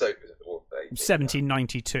 So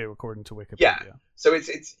 1792 according to Wikipedia. Yeah. So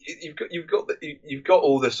you've got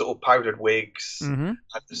all the sort of powdered wigs Mm-hmm.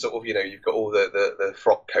 and the sort of you've got all the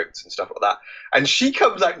frock coats and stuff like that. And she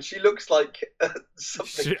comes out and she looks like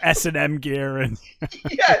something S&M gear and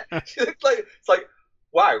yeah, she looks like it's like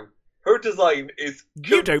wow, her design is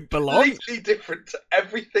you don't belong. Completely different to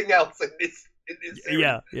everything else in this series.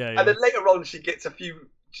 Yeah. And then later on, she gets a few.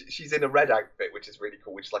 She's in a red outfit, which is really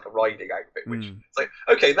cool, which is like a riding outfit, which it's like,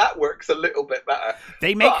 okay, that works a little bit better.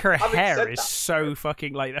 They make her hair is so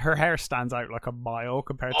fucking, like, her hair stands out like a mile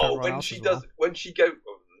compared to everyone else. When she goes,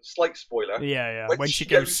 slight spoiler. Yeah. When she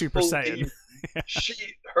goes Super Saiyan.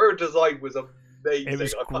 Her design was amazing. It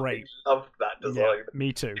was great. I loved that design. Yeah,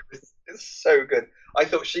 me too. It's so good. I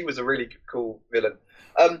thought she was a really cool villain.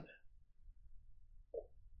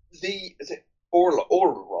 Is it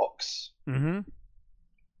Orlocks? Mm-hmm.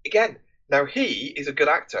 Again, now he is a good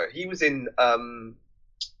actor. He was in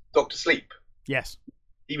Doctor Sleep. Yes.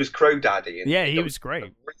 He was Crow Daddy. He was great. I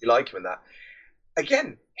really like him in that.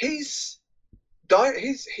 Again, his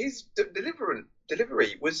delivery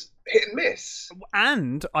was hit and miss.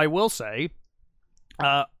 And I will say,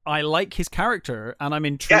 I like his character, and I'm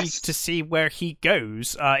intrigued to see where he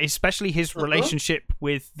goes, especially his relationship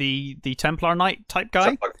with the Templar Knight type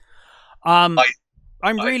guy.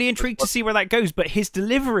 I'm really intrigued to see where that goes, but his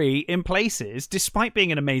delivery in places, despite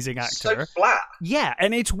being an amazing actor, so flat. Yeah,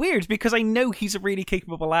 and it's weird because I know he's a really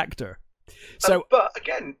capable actor. So, but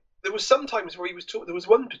again, there was some times where he was talking. There was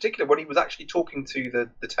one particular when he was actually talking to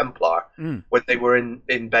the Templar when they were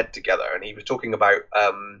in bed together, and he was talking about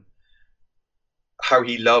how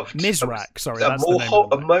he loved Mizrak. Sorry, that's the name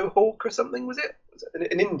of a Mohawk or something. Was it?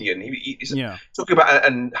 An Indian. He's talking about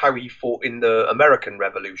and how he fought in the American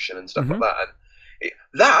Revolution and stuff like that. And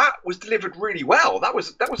that was delivered really well. That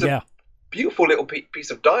was a beautiful little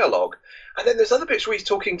piece of dialogue. And then there's other bits where he's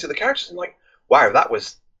talking to the characters and like, wow, that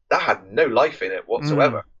had no life in it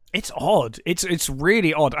whatsoever. It's odd. It's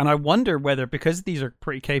really odd. And I wonder whether, because these are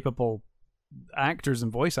pretty capable actors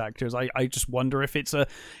and voice actors, I just wonder if it's a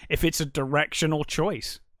directional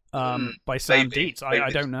choice by Sam Dietz.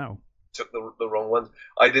 I don't know. Took the wrong ones.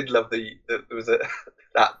 I did love there was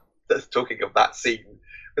that's talking of that scene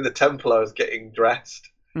when the Templar is getting dressed,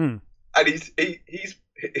 and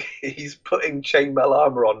he's putting chainmail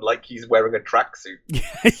armor on like he's wearing a tracksuit.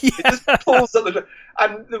 He just pulls up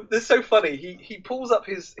and it's so funny. He pulls up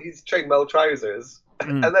his chainmail trousers,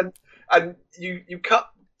 and you cut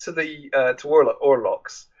to the to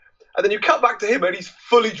Orlocks, and then you cut back to him and he's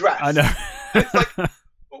fully dressed. I know. It's like,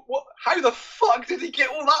 what? How the fuck did he get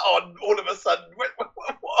all that on all of a sudden? What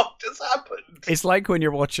just happened? It's like when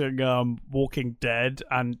you're watching Walking Dead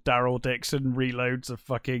and Daryl Dixon reloads a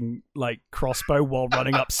fucking like crossbow while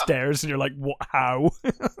running upstairs, and you're like, "What? How?"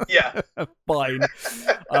 Yeah, fine.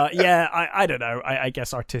 I don't know. I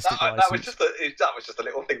guess artistic license. That was just a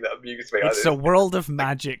little thing that amused me. It's a world of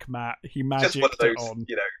magic, Matt. He magicked just one of those, it on.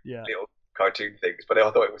 Little cartoon things. But I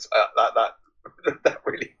thought it was that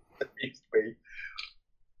really amused me.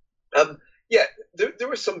 There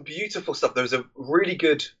was some beautiful stuff. There's a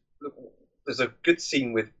good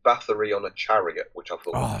scene with Bathory on a chariot, which I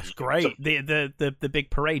thought was great. The big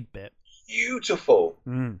parade bit. Beautiful.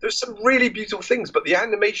 There's some really beautiful things, but the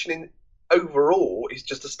animation overall is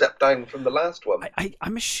just a step down from the last one.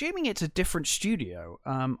 I'm assuming it's a different studio.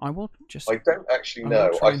 I will just. I don't actually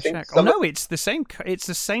know. I think. It's the same. It's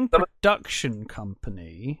the same production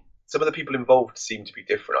company. Some of the people involved seem to be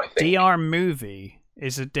different. I think. TMMUDI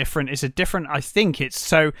is a different. I think it's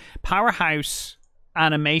so Powerhouse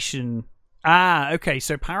Animation. Okay.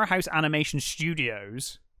 So Powerhouse Animation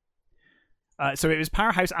Studios. So it was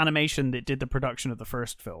Powerhouse Animation that did the production of the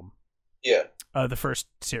first film. Yeah. The first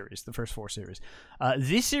series, the first 4 series.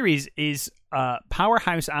 This series is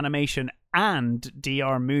Powerhouse Animation and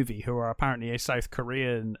TMMUDI, who are apparently a South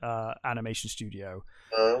Korean animation studio.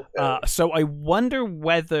 Okay. So I wonder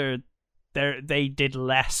whether they did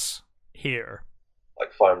less here.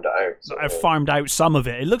 Like farmed it out. Farmed out some of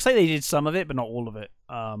it. It looks like they did some of it, but not all of it.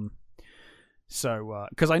 So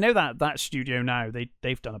because I know that studio now,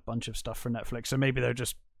 they've done a bunch of stuff for Netflix, so maybe they're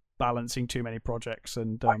just balancing too many projects.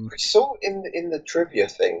 And I saw in the trivia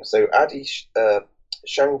thing. So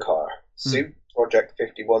Shankar sued Project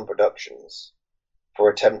 51 Productions for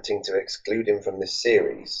attempting to exclude him from this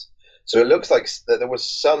series. So it looks like that there was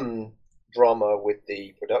some drama with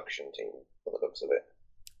the production team, by the looks of it.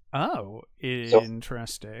 Oh,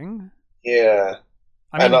 interesting. So, yeah.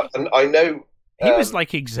 I mean, I know he was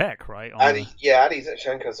like exec, right? Adi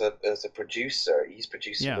Shankar's as a producer. He's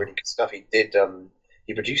producing really good stuff. He did.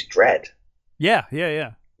 He produced Dread. Yeah.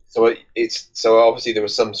 So so obviously there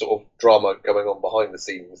was some sort of drama going on behind the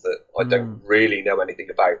scenes that I don't really know anything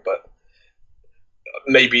about, but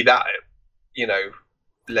maybe that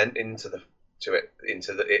lent into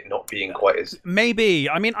it not being quite as maybe.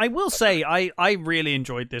 I mean, I will say I really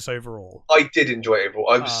enjoyed this overall. I did enjoy it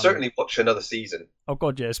overall. I would certainly watch another season. Oh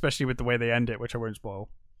god, yeah, especially with the way they end it, which I won't spoil.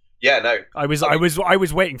 Yeah, no. I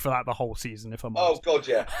was waiting for that the whole season, if I'm honest. Oh god,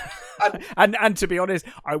 yeah. And to be honest,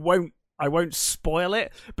 I won't spoil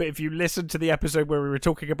it, but if you listen to the episode where we were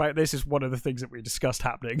talking about this, is one of the things that we discussed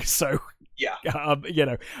happening. So yeah, I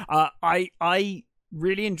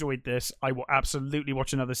really enjoyed this. I will absolutely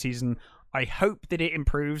watch another season. I hope that it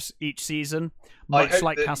improves each season, much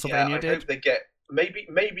like Castlevania did. I hope they get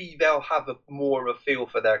maybe they'll have more of a feel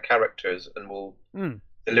for their characters and will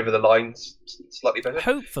deliver the lines slightly better.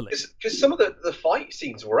 Hopefully, because some of the fight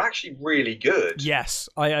scenes were actually really good. Yes,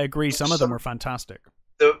 I agree. Some of them were fantastic.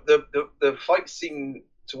 The fight scene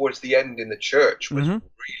towards the end in the church was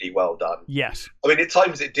really well done. Yes, I mean at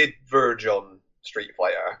times it did verge on Street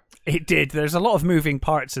Fighter. It did. There's a lot of moving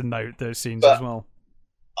parts in those scenes as well.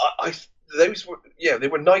 Those were they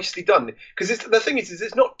were nicely done, because the thing is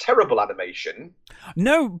it's not terrible animation.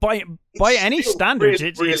 No, by any standards,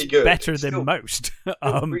 it's good. Better than most.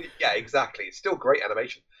 Yeah, exactly. It's still great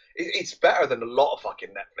animation. It's better than a lot of fucking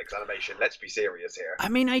Netflix animation. Let's be serious here. I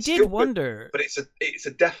mean, I did wonder, but it's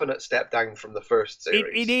a definite step down from the first series.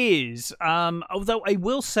 It is. Although I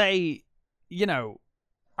will say,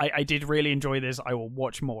 I did really enjoy this. I will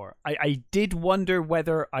watch more. I did wonder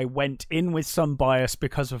whether I went in with some bias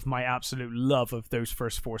because of my absolute love of those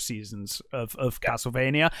first 4 seasons of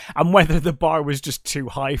Castlevania, and whether the bar was just too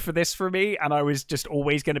high for this for me, and I was just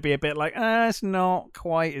always going to be a bit like, it's not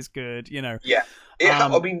quite as good, Yeah.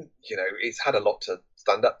 I mean, it's had a lot to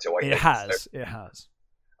stand up to, I think. It has.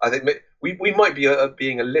 I think we might be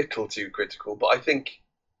being a little too critical, but I think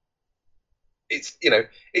it's,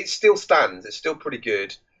 it still stands. It's still pretty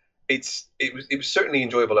good. It was certainly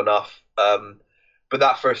enjoyable enough. But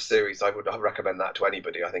that first series, I would recommend that to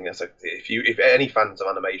anybody. I think if any fans of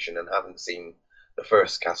animation and haven't seen the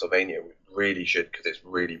first Castlevania, really should, because it's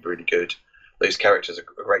really, really good. Those characters are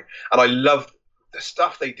great, and I love the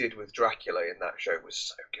stuff they did with Dracula in that show. Was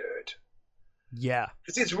so good. Yeah,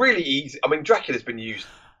 because it's really easy. I mean, Dracula's been used.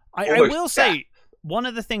 I will say one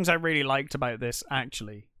of the things I really liked about this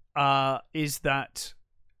actually is that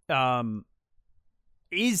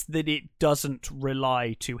it doesn't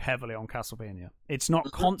rely too heavily on Castlevania. It's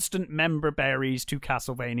not constant member berries to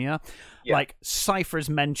Castlevania. Yeah. Like Cypher's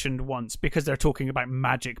mentioned once because they're talking about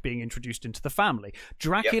magic being introduced into the family.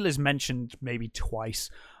 Dracula's mentioned maybe twice.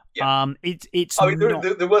 Yeah.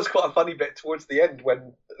 There was quite a funny bit towards the end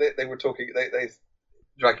when they were talking.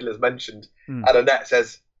 Dracula's mentioned, and Annette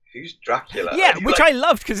says, "Who's Dracula?" Yeah, which I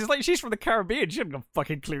loved, because it's like she's from the Caribbean. She hadn't got a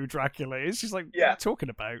fucking clue who Dracula is. She's like, what are you talking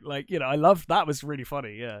about? Like, I loved that. Was really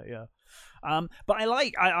funny. Yeah. But I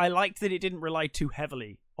liked that it didn't rely too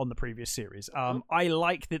heavily on the previous series. I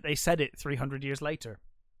like that they said it 300 years later.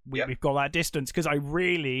 We've got that distance, because I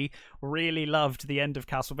really, really loved the end of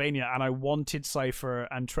Castlevania, and I wanted Cypher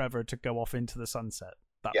and Trevor to go off into the sunset.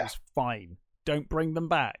 That was fine. Don't bring them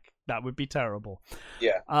back. That would be terrible.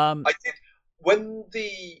 Yeah. I did. When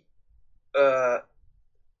the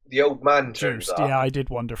old man turns up, I did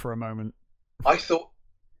wonder for a moment. I thought,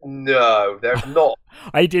 no, there's not.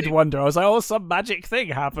 I did wonder. I was like, some magic thing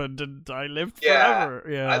happened, and I lived forever.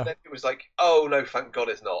 Yeah, and then it was like, oh no, thank God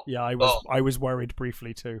it's not. Yeah, I was worried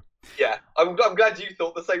briefly too. Yeah, I'm glad you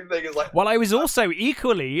thought the same thing. As like, well, I was also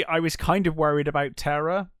I was kind of worried about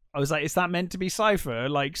Terra. I was like, is that meant to be Cypher?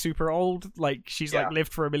 Like, super old? Like, she's like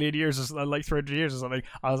lived for 1,000,000 years or like 300 years or something.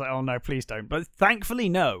 I was like, oh no, please don't. But thankfully,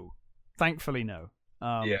 no.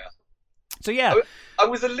 Yeah. So yeah, I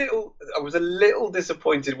was a little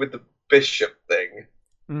disappointed with the bishop thing.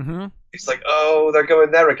 Mm-hmm. It's like, oh, they're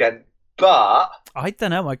going there again. But I don't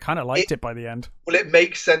know. I kind of liked it by the end. Well, it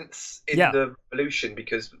makes sense in the revolution,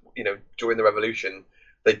 because during the revolution,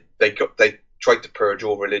 they tried to purge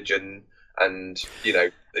all religion. And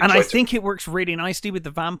and I think it works really nicely with the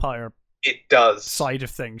vampire. It does side of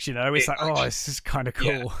things. It's like, this is kind of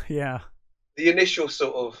cool. Yeah. The initial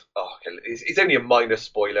sort of it's only a minor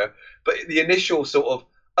spoiler, but the initial sort of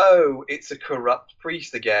it's a corrupt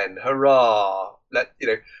priest again, hurrah!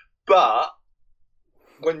 But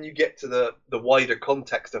when you get to the wider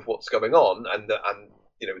context of what's going on and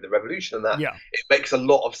the revolution and that, Yeah. it makes a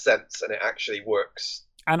lot of sense and it actually works.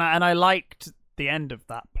 And I liked the end of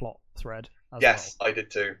that plot thread as Yes, well. I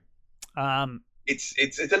did too. It's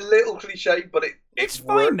It's a little cliche, but it's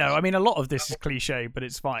fine though. I mean, a lot of this is cliche, but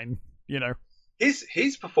it's fine.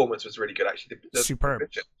 His performance was really good actually. Superb.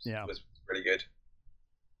 Richard Yeah. was really good.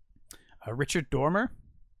 Richard Dormer.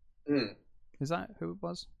 Mm. Is that who it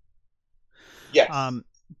was? Yes.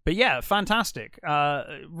 But yeah, fantastic.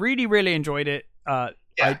 Really, really enjoyed it. I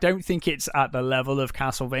don't think it's at the level of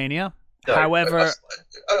Castlevania. No, However,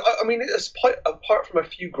 I mean, apart from a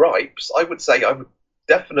few gripes, I would say I would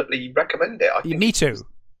definitely recommend it. I think me too. It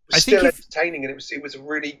was still entertaining, and it was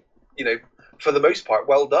really, for the most part,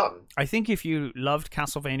 well done. I think if you loved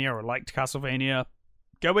Castlevania or liked Castlevania,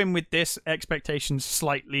 go in with this expectations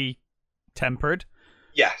slightly tempered.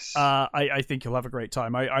 Yes. I think you'll have a great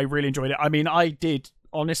time. I really enjoyed it. I mean,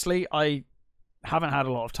 honestly, I haven't had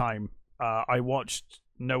a lot of time. I watched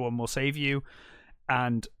No One Will Save You,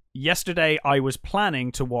 and yesterday I was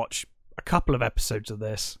planning to watch a couple of episodes of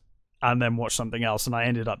this and then watch something else, and I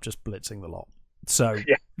ended up just blitzing the lot. So,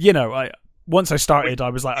 once I started, I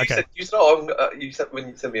was like, okay. You said when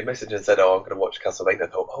you sent me a message and said, "Oh, I'm going to watch Castlevania," I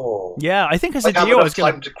thought, "Oh." Yeah, I think I said to you, I was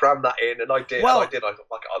going to cram that in, and I did. Well, I thought,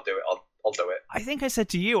 like, I'll do it. I'll do it. I think I said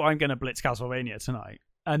to you, I'm going to blitz Castlevania tonight,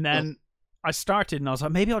 and then I started, and I was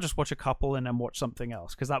like, maybe I'll just watch a couple and then watch something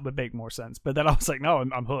else because that would make more sense. But then I was like, no,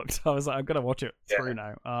 I'm hooked. I was like, I'm going to watch it through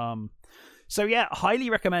now. So yeah, highly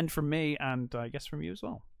recommend from me, and I guess from you as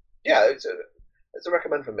well. Yeah, it's a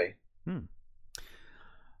recommend from me.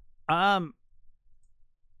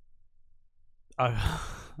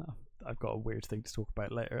 I've got a weird thing to talk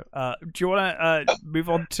about later. Do you want to move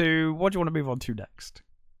on to what do you want to move on to next?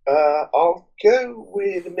 I'll go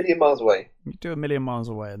with A Million Miles Away. You do A Million Miles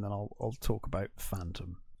Away, and then I'll talk about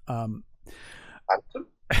Phantom. Phantom?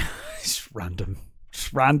 It's random.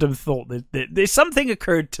 Just random thought. There's something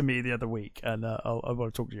occurred to me the other week, and I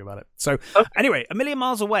want to talk to you about it. So, Anyway, A Million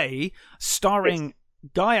Miles Away, starring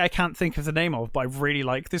guy I can't think of the name of, but I really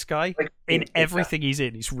like this guy. In everything he's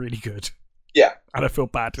in, he's really good. Yeah, and I feel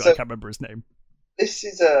bad because I can't remember his name. This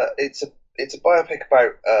is it's a biopic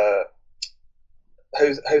about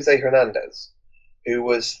Jose Hernandez, who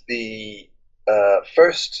was the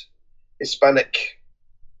first Hispanic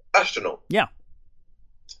astronaut. Yeah,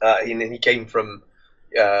 he came from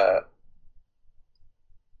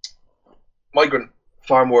migrant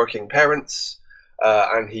farm working parents,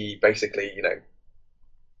 and he basically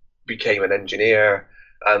became an engineer,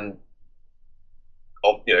 and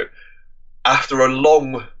after a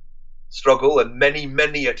long struggle and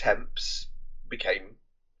many attempts, became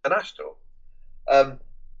an astronaut.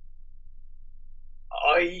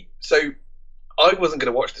 I wasn't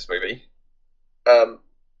going to watch this movie.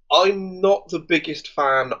 I'm not the biggest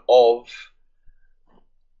fan of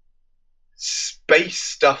space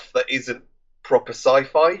stuff that isn't proper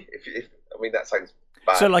sci-fi. If I mean, that sounds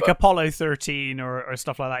bad. So like Apollo 13 or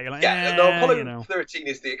stuff like that. You're like, no, Apollo 13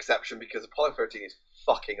 is the exception because Apollo 13 is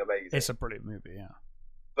fucking amazing. It's a brilliant movie, yeah.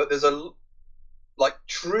 But there's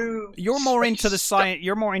true. You're more into the science.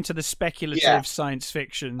 You're more into the speculative science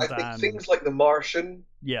fiction. I think things like The Martian.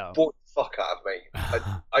 Yeah. Bored the fuck out of me.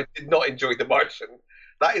 I did not enjoy The Martian.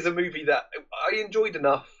 That is a movie that I enjoyed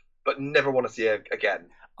enough, but never want to see again.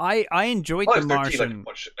 I enjoyed The Martian. I can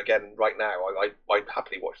watch again right now. I'd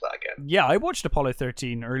happily watch that again. Yeah, I watched Apollo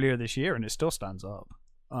 13 earlier this year, and it still stands up.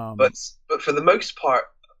 But for the most part,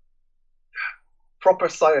 proper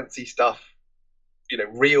sciencey stuff,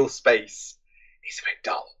 real space, is a bit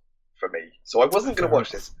dull for me. So I wasn't going to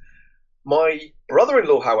watch this. My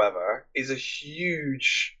brother-in-law, however, is a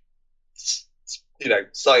huge,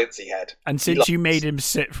 sciencey head. And since you made him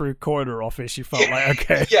sit through corner office, you felt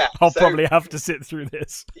like, okay, I'll probably have to sit through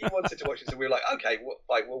this. He wanted to watch this, and we were like, okay,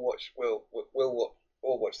 fine, we'll watch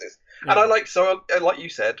this. Yeah. And like you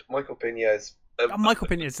said, Michael Pena is. Michael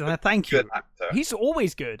Pena is thank you. Good actor. He's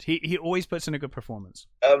always good. He always puts in a good performance.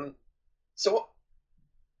 So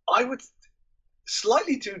I would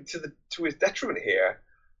slightly to his detriment here.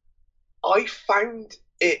 I found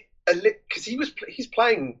it a little because he's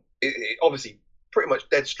playing obviously pretty much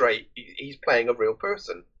dead straight. He's playing a real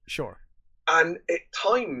person. Sure. And at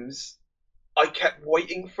times, I kept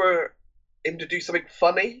waiting for him to do something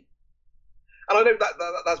funny. And I know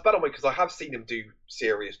that's bad on me because I have seen him do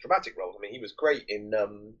serious dramatic roles. I mean, he was great in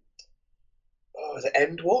was it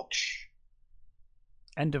End Watch?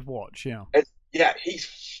 End of Watch, yeah. Yeah,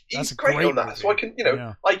 he's great on that. Movie. So I can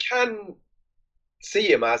I can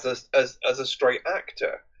see him as a straight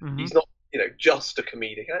actor. Mm-hmm. He's not just a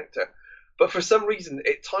comedic actor. But for some reason,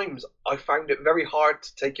 at times, I found it very hard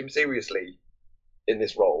to take him seriously in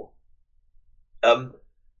this role. But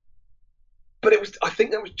I think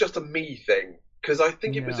that was just a me thing, because I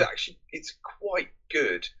think it's quite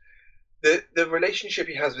good. The relationship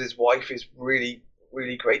he has with his wife is really,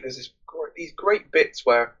 really great. There's these great bits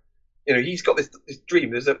where, he's got this dream.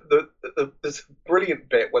 There's a brilliant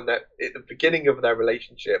bit when they're at the beginning of their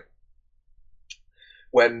relationship,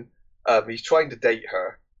 when he's trying to date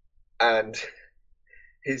her, and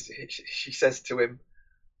she says to him,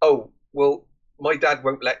 "Oh, well, my dad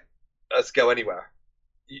won't let us go anywhere.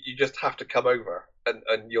 You just have to come over,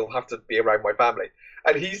 and you'll have to be around my family."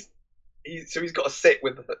 And he's got to sit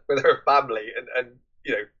with her family and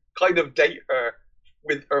kind of date her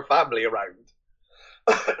with her family around.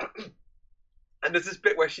 And there's this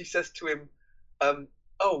bit where she says to him,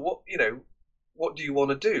 "Oh, what do you want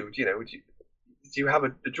to do? Do you have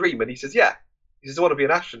a dream?" And he says, "Yeah." He says, "I want to be an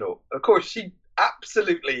astronaut." And of course, she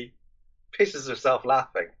absolutely pisses herself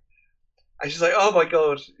laughing, and she's like, "Oh my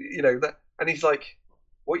god, that." And he's like,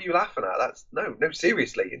 "What are you laughing at? That's no,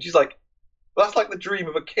 seriously." And she's like, "Well, that's like the dream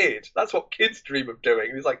of a kid. That's what kids dream of doing."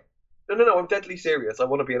 And he's like, No, I'm deadly serious. I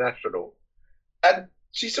want to be an astronaut." And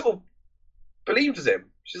she sort of believes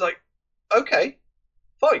him. She's like, "Okay,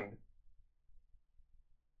 fine.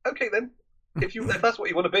 Okay then, if that's what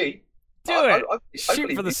you want to be, do it. I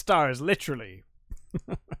Shoot for the stars, literally."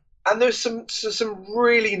 And there's some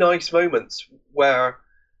really nice moments where,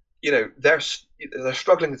 they're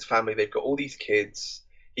struggling as a family. They've got all these kids.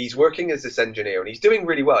 He's working as this engineer, and he's doing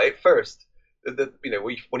really well at first.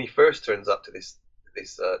 When he first turns up to this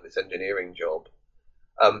engineering job,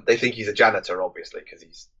 they think he's a janitor, obviously, because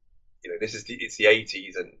he's, it's the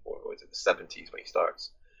 80s, or is it the 70s when he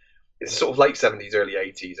starts? It's sort of late 70s, early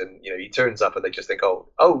 80s, and he turns up, and they just think,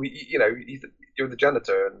 you're the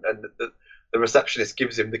janitor, and the receptionist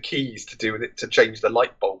gives him the keys to change the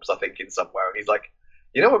light bulbs, I think, in somewhere, and he's like,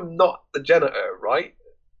 "I'm not the janitor, right?"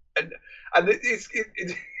 And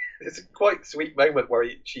it's a quite sweet moment where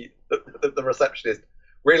the receptionist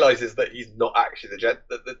realizes that he's not actually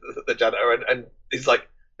the janitor, and he's like,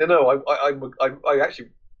 "No, I actually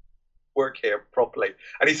work here properly."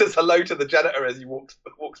 And he says hello to the janitor as he walks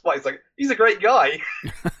by. He's like, "He's a great guy."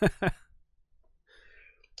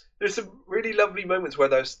 There's some really lovely moments where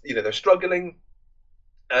they're struggling,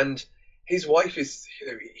 and his wife is,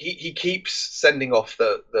 he keeps sending off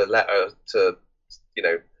the letter to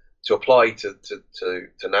apply to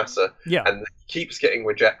NASA, and he keeps getting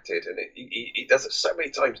rejected, and he does it so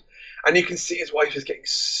many times, and you can see his wife is getting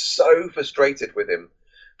so frustrated with him,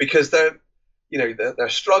 because they're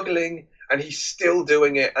struggling, and he's still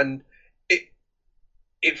doing it, and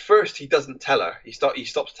at first he doesn't tell her. He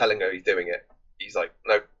stops telling her he's doing it. He's like,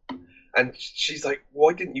 "No." And she's like,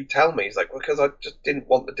 "Why didn't you tell me?" He's like, "Because I just didn't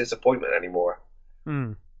want the disappointment anymore."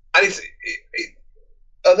 And it's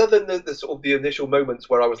other than the sort of the initial moments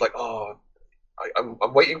where I was like, "Oh,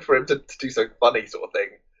 I'm waiting for him to do something funny," sort of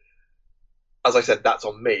thing. As I said, that's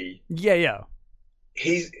on me. Yeah.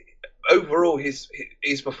 He's overall his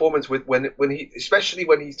performance especially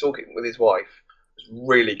when he's talking with his wife, is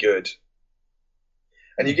really good.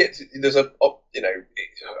 And you get there's a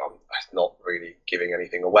it's not really giving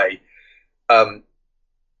anything away.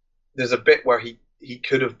 There's a bit where he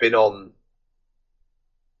could have been on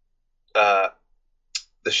the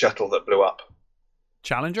shuttle that blew up.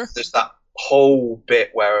 Challenger? There's that whole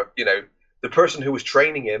bit where, the person who was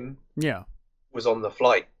training him was on the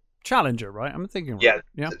flight. Challenger, right? I'm thinking right.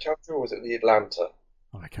 Yeah. Was it Challenger or was it the Atlanta?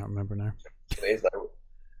 Oh, I can't remember now. It is though.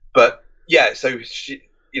 But yeah, so she,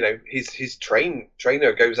 his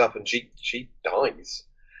trainer goes up and she dies.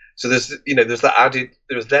 So there's that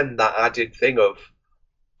added thing of,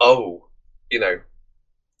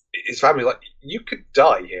 his family, like, you could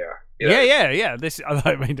die here. Yeah.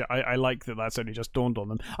 I like that. That's only just dawned on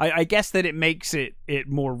them. I guess that it makes it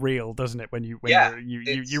more real, doesn't it? When you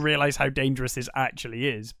realize how dangerous this actually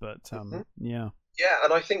is. But yeah,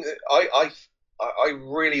 and I think that I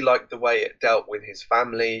really liked the way it dealt with his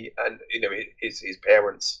family and his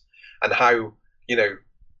parents, and how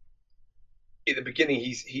at the beginning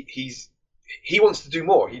he wants to do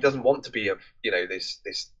more. He doesn't want to be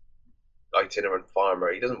this itinerant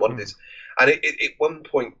farmer. He doesn't want this. And at one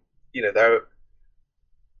point,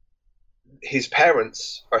 his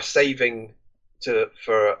parents are saving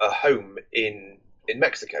for a home in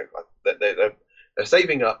Mexico. They're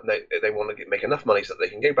saving up, and they want to make enough money so that they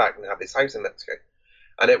can go back and have this house in Mexico.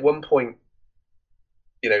 And at one point,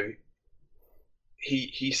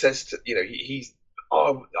 he says to he's,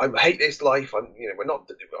 "Oh, I hate this life. We're not.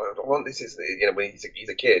 I don't want this." When he's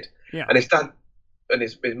a kid, and his dad and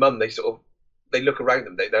his mum, they sort of they look around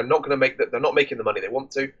them. They're not going to make that. They're not making the money they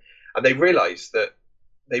want to, and they realise that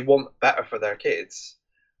they want better for their kids,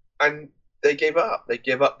 and they give up. They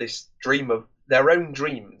give up this dream of their own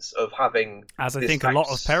dreams of having. As I think a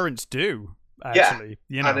lot of parents do. Actually,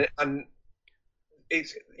 and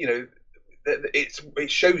it's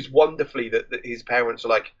it shows wonderfully that his parents are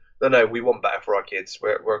like, no, we want better for our kids.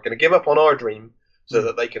 We're going to give up on our dream so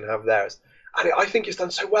that they can have theirs. And I think it's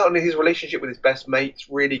done so well. And his relationship with his best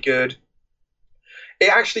mate's really good. It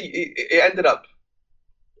actually it ended up,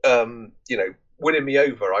 winning me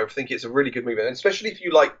over. I think it's a really good movie, and especially if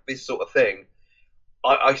you like this sort of thing,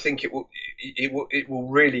 I think it will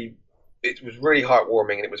really. It was really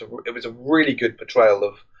heartwarming, and it was a really good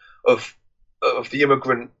portrayal of the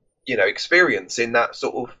immigrant experience in that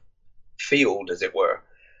sort of field, as it were.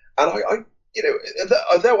 And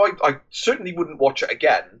although I certainly wouldn't watch it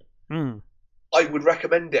again, I would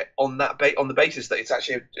recommend it on the basis that it's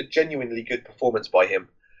actually a genuinely good performance by him.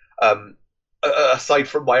 Aside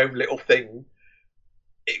from my own little thing,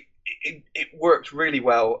 it worked really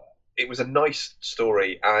well. It was a nice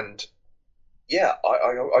story, and yeah,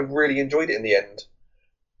 I really enjoyed it in the end.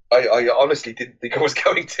 I honestly didn't think I was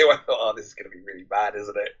going to. I thought, oh, this is going to be really bad,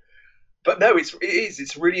 isn't it? But no, it is.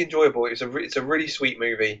 It's really enjoyable. It's a really sweet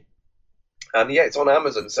movie, and yeah, it's on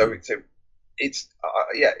Amazon, so I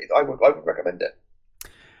would recommend it.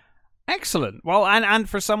 Excellent. Well, and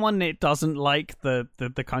for someone that doesn't like the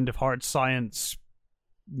kind of hard science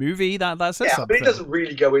movie, that says something. But it doesn't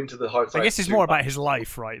really go into the hard science. I guess it's more about his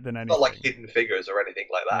life, right, than anything. Not like Hidden Figures or anything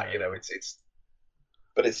like that. Yeah.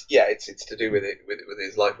 But it's to do with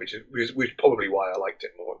his life, which is probably why I liked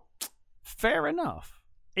it more. Fair enough.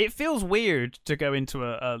 It feels weird to go into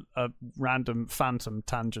a random phantom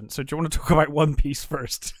tangent. So do you want to talk about One Piece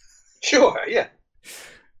first? Sure, yeah.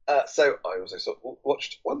 So I also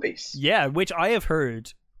watched One Piece. Yeah, which I have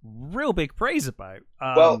heard real big praise about.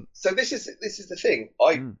 So this is the thing.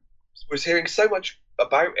 I was hearing so much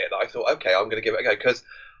about it that I thought, okay, I'm going to give it a go, because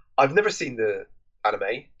I've never seen the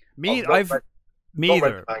anime. Me not either. read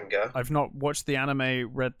the manga. I've not watched the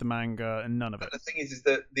anime, read the manga, and none of it. But the thing is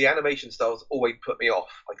that the animation styles always put me off.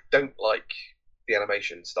 I don't like the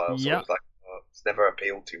animation style, so it's like it's never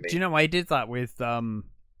appealed to me. Do you know I did that with the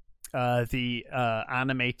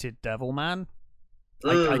animated Devilman?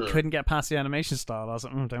 I couldn't get past the animation style. I was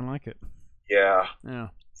like, don't like it. Yeah. Yeah.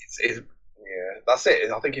 That's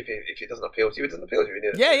it. I think if it doesn't appeal to you, it doesn't appeal to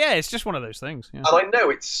you. Yeah, it's just one of those things. Yeah. And I know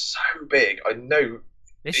it's so big. I know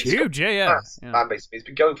it's huge. Yeah. Fan base. It's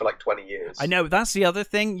been going for like 20 years. I know. That's the other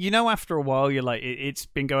thing. After a while, you're like, it's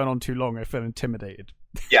been going on too long. I feel intimidated.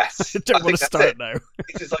 Yes. I don't want to start now.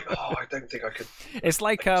 It's just like, I don't think I could. It's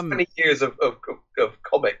like 20 years of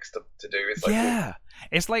comics to do. It's like, yeah.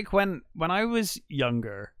 It's like when I was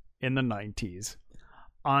younger in the 90s,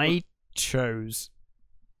 I chose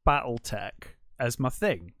BattleTech as my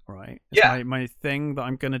thing, right? It's my thing that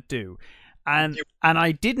I'm going to do. And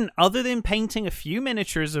I didn't, other than painting a few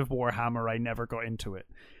miniatures of Warhammer, I never got into it.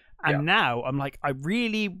 And now I'm like, I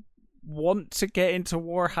really want to get into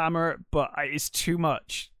Warhammer, but it's too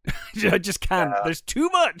much. I just can't. There's too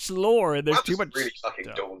much lore, and there's too much. Really fucking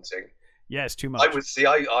daunting. Yeah, it's too much.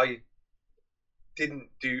 I didn't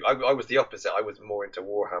do. I was the opposite. I was more into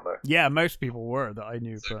Warhammer. Yeah, most people were that I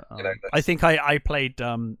knew, but I think I played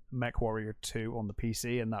Mech Warrior 2 on the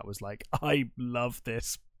PC, and that was like, I love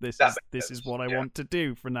this. This is what I want to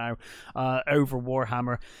do for now over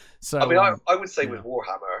Warhammer. So I mean, I would say with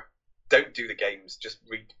Warhammer, don't do the games. Just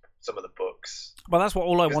read some of the books. Well, that's what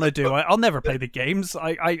I want to do. I'll never play the games.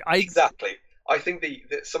 Exactly. I think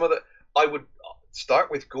I would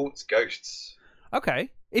start with Gaunt's Ghosts. Okay.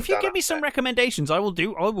 If you give me some recommendations, I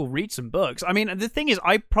will read some books. I mean, the thing is,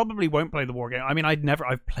 I probably won't play the war game. I mean, I've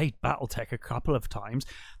played BattleTech a couple of times.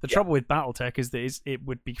 The trouble with BattleTech is that it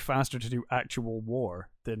would be faster to do actual war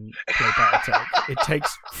than play BattleTech. It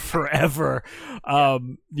takes forever.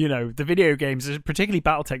 The video games, particularly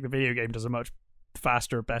BattleTech, the video game does a much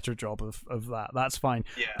faster, better job of that. That's fine.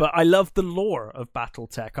 Yeah. But I love the lore of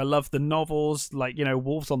BattleTech. I love the novels, like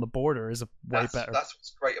Wolves on the Border is way better. That's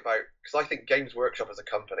what's great about, because I think Games Workshop as a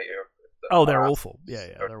company they're awful. Yeah,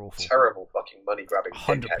 they're awful. Terrible fucking money grabbing.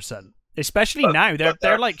 100%. Especially now,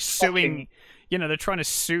 they're like suing. They're trying to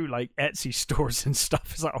sue like Etsy stores and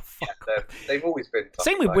stuff. It's like, oh fuck. Yeah, they've always been.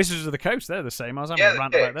 Same with Wizards of the Coast. They're the same. I was having a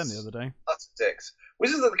rant about them the other day. That's dicks.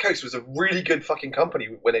 Wizards of the Coast was a really good fucking company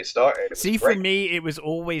when it started. See, for me, it was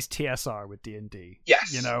always TSR with D&D.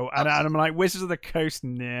 Yes. And I'm like, Wizards of the Coast,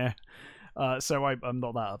 nah. So I'm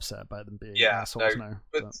not that upset about them being assholes now.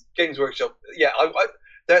 But Games Workshop,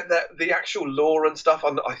 the actual lore and stuff,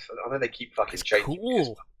 I know they keep fucking changing.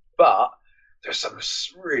 Cool. But there's some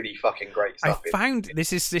really fucking great I stuff. found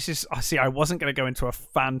this is. I see. I wasn't going to go into a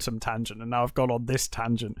phantom tangent, and now I've gone on this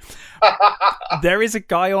tangent. There is a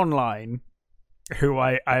guy online who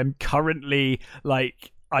I am currently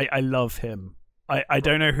like. I love him. I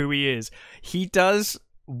don't know who he is. He does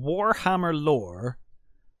Warhammer lore.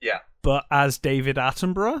 Yeah. But as David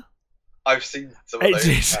Attenborough. I've seen some of those.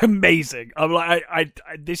 It's amazing. I'm like,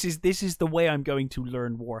 this is the way I'm going to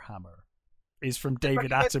learn Warhammer. Is from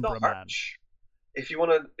David Attenborough, man. If you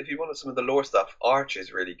want some of the lore stuff, Arch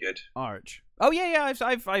is really good. Arch. Oh yeah.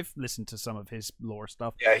 I've listened to some of his lore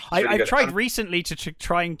stuff. Yeah, I've tried recently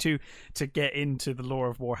trying to get into the lore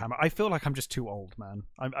of Warhammer. I feel like I'm just too old, man.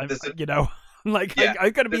 I'm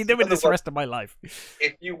I'm going to be doing this the rest of my life.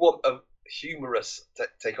 If you want a humorous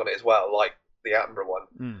take on it as well, like the Attenborough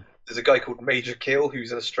one, there's a guy called Major Kill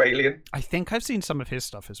who's an Australian. I think I've seen some of his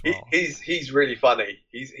stuff as well. He's really funny.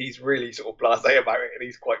 He's really sort of blasé about it, and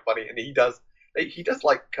he's quite funny. And he does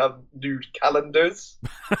like nude calendars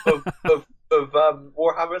of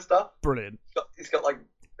Warhammer stuff. Brilliant. He's got like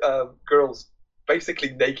girls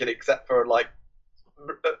basically naked except for like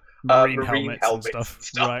marine helmets and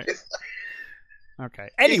stuff. Right. Okay.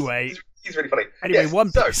 Anyway, he's really funny. Anyway, yes,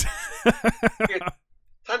 One Piece. So,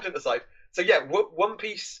 tangent aside, so yeah, One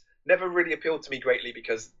Piece never really appealed to me greatly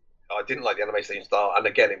because I didn't like the animation style, and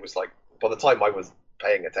again, it was like by the time I was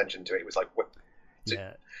paying attention to it, it was like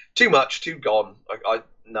too much, too gone. I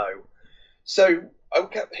no. So I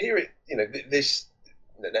kept hearing, Netflix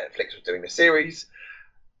was doing the series.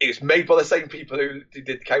 It was made by the same people who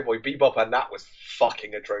did Cowboy Bebop, and that was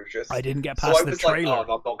fucking atrocious. I didn't get past the trailer. Like,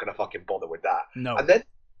 I'm not going to fucking bother with that. No. And then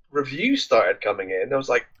reviews started coming in. I was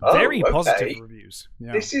like, very positive reviews.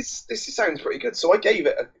 Yeah. This sounds pretty good. So I gave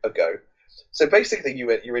it a go. So basically,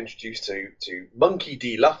 you're introduced to Monkey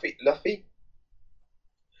D. Luffy,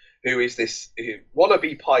 who is this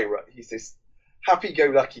wannabe pirate. He's this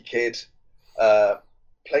happy-go-lucky kid,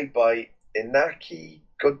 played by Inaki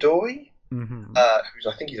Godoy. Mm-hmm. Who's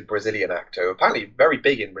I think he's a Brazilian actor, apparently very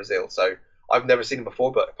big in Brazil. So I've never seen him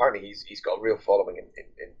before, but apparently he's got a real following in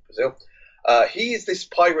Brazil. He is this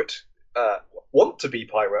pirate, want to be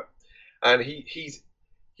pirate, and he's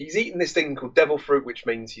eaten this thing called devil fruit, which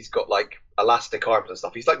means he's got like elastic arms and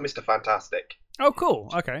stuff. He's like Mr. Fantastic. Oh, cool.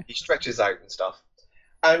 Okay. He stretches out and stuff,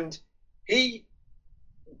 and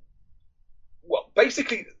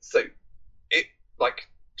basically, so it like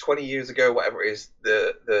 20 years ago, whatever it is,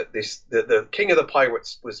 the king of the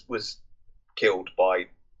pirates was killed by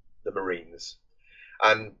the Marines,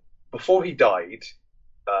 and before he died,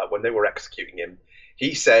 when they were executing him,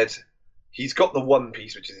 he said he's got the One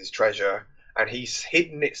Piece, which is his treasure, and he's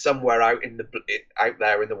hidden it somewhere out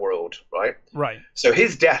there in the world, right? Right. So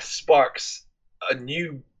his death sparks a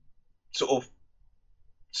new sort of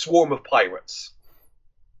swarm of pirates,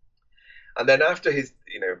 and then after his,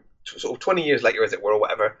 sort of 20 years later, as it were, or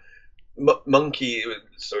whatever, Luffy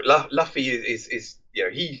is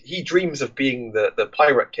he dreams of being the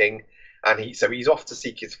pirate king, and he's off to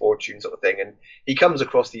seek his fortune, sort of thing, and he comes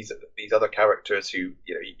across these other characters who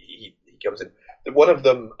he comes in. One of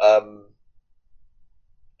them,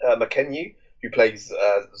 Makenyu, who plays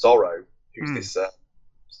Zoro, who's this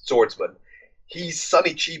swordsman. He's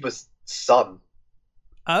Sonny Chiba's son.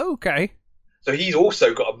 Oh, okay. So he's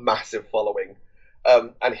also got a massive following,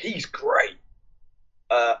 and he's great.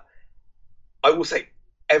 I will say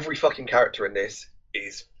every fucking character in this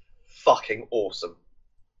is fucking awesome.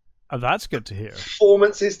 Oh, that's good to hear.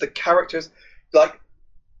 Performances, the characters, like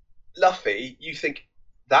Luffy, you think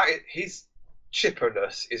that his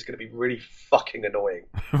chipperness is going to be really fucking annoying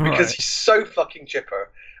because he's so fucking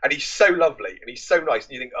chipper and he's so lovely and he's so nice,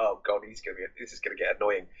 and you think, oh god, this is going to get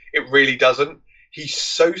annoying. It really doesn't. He's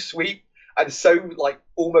so sweet and so like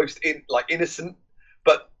almost innocent,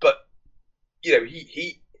 but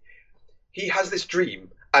he has this dream,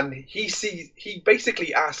 and he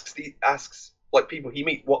basically asks like people he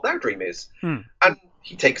meets what their dream is, and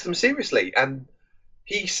he takes them seriously, and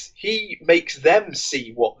he makes them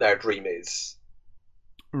see what their dream is,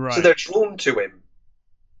 right? So they're drawn to him.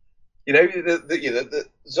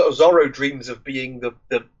 Zoro dreams of being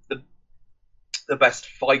the best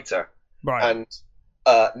fighter, right? And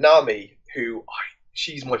Nami,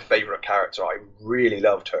 she's my favorite character. I really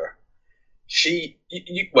loved her.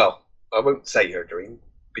 I won't say her dream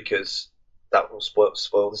because that will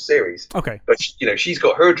spoil the series. Okay. But she's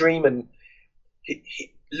got her dream, and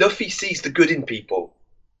Luffy sees the good in people,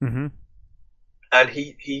 and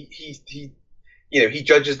he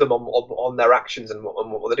judges them on their actions and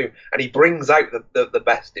on what they're doing, and he brings out the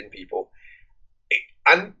best in people.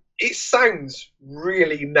 And it sounds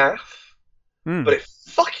really naff, but it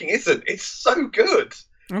fucking isn't. It's so good.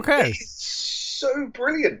 Okay. It's so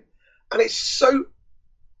brilliant, and it's so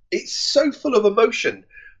full of emotion.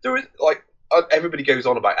 There is like everybody goes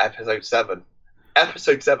on about episode 7.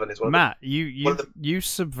 Episode 7 is one of Matt, the you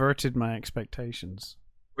subverted my expectations.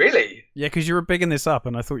 really. Yeah, because you were bigging this up,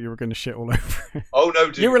 and I thought you were going to shit all over it. Oh no,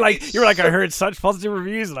 dude! You were like, I heard such positive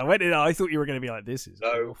reviews, and I went in. I thought you were going to be like, this is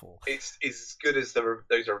awful. It's as good as those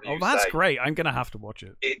reviews. Oh, that's say. great! I'm going to have to watch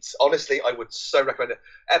it. It's honestly, I would so recommend it.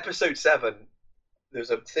 Episode 7. There's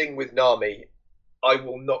a thing with Nami. I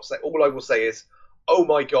will not say. All I will say is, oh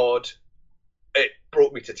my god, it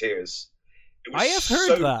brought me to tears. It was I have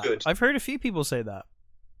heard that. Good. I've heard a few people say that.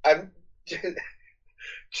 And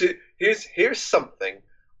here's something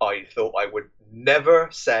I thought I would never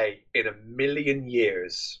say in a million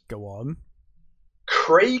years. Go on.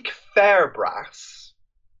 Craig Fairbrass,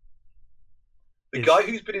 the guy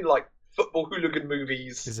who's been in like football hooligan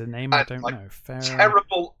movies, is a name I don't know.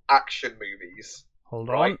 Terrible action movies. Hold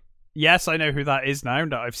on. Yes, I know who that is now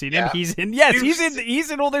that I've seen him. He's in. Yes, he's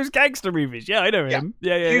in all those gangster movies. Yeah, I know him.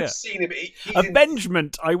 Yeah. You've seen him.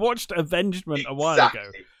 Avengement. I watched Avengement a while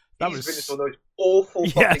ago. He's been in one of those awful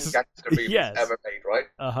fucking gangster movies ever made, right?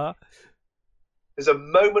 Uh-huh. There's a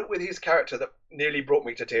moment with his character that nearly brought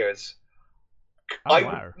me to tears.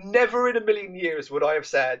 Wow. Never in a million years would I have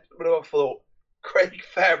thought Craig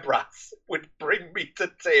Fairbrass would bring me to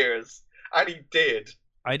tears, and he did.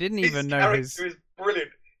 I didn't even know his character is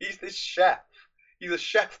brilliant. He's this chef. He's a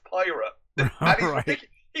chef pirate. And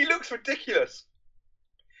he looks ridiculous.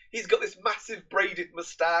 He's got this massive braided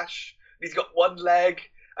moustache. He's got one leg,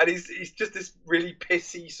 and he's just this really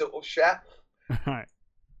pissy sort of chef. Right.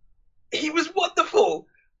 He was wonderful.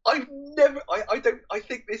 I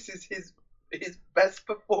think this is his best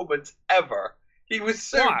performance ever. He was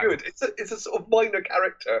so good. It's a sort of minor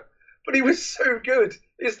character, but he was so good.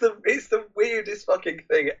 It's the weirdest fucking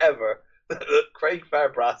thing ever that Craig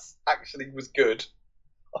Fairbrass actually was good.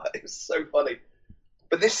 It was so funny.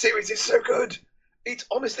 But this series is so good. It's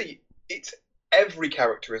honestly, every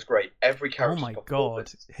character is great. Every character. Oh my god,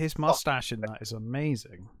 his mustache in that is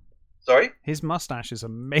amazing. Sorry? His mustache is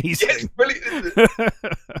amazing. Yes, brilliant.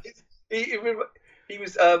 He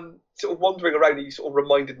was sort of wandering around. He sort of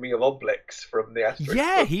reminded me of Obelix from the Asterix.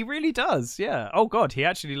 Yeah, he really does. Yeah. Oh god, he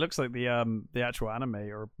actually looks like the actual anime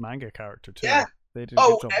or manga character too. Yeah. They did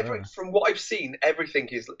a good job from what I've seen, everything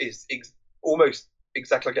is almost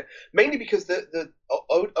exactly like it. Mainly because the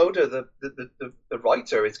Oda, the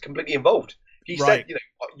writer, is completely involved. He said,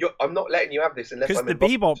 I'm not letting you have this unless I'm involved.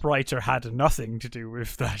 Because the Bebop writer had nothing to do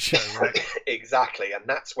with that show, right? Exactly, and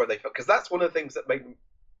that's where they felt, because that's one of the things that made,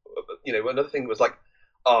 another thing was like,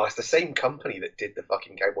 oh, it's the same company that did the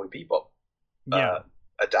fucking Cowboy Bebop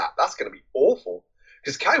adapt. That's going to be awful,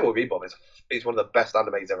 because Cowboy Bebop is one of the best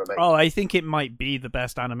animes ever made. Oh, I think it might be the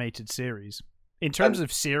best animated series. In terms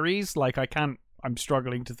of series, I'm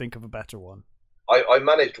struggling to think of a better one. I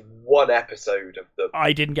managed one episode of the...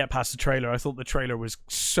 I didn't get past the trailer. I thought the trailer was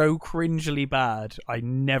so cringily bad, I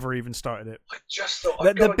never even started it. I just thought...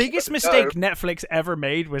 The biggest mistake Netflix ever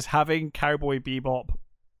made was having Cowboy Bebop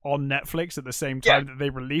on Netflix at the same time that they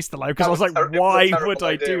released the live, because I was like, why would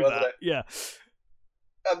I do that? Yeah.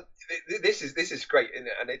 This is great,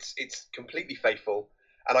 and it's completely faithful,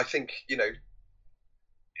 and I think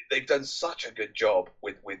they've done such a good job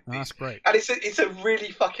with that's great, and it's a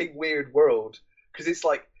really fucking weird world, because it's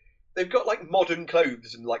like they've got like modern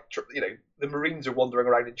clothes, and like the Marines are wandering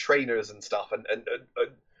around in trainers and stuff, and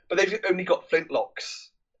but they've only got flintlocks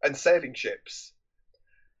and sailing ships.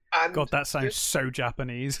 And God, that sounds so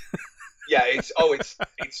Japanese. Yeah, it's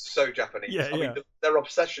so Japanese. Yeah, I mean, their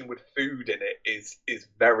obsession with food in it is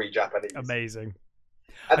very Japanese. Amazing.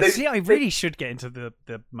 And I really should get into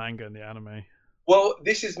the manga and the anime. Well,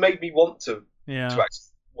 this has made me want to actually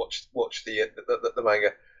watch the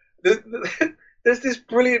manga. There's this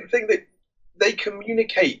brilliant thing that they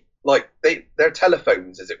communicate, like their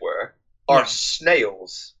telephones, as it were, are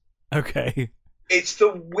snails. Okay. It's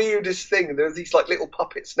the weirdest thing. There's these like little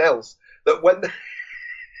puppet snails that when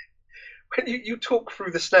you talk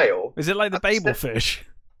through the snail... Is it like the Babel fish?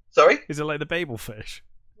 Sorry? Is it like the Babel fish?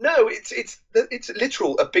 No, it's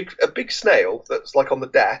literal, a big snail that's like on the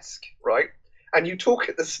desk, right? And you talk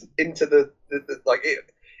into the like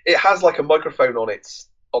it has like a microphone on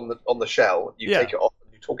the shell. You take it off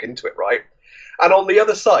and you talk into it, right? And on the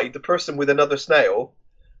other side, the person with another snail,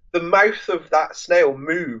 the mouth of that snail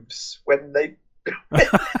moves when they...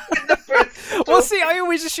 Well, see, I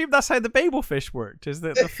always assumed that's how the Babel fish worked, is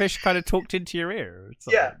that the fish kind of talked into your ear or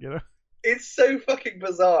something, It's so fucking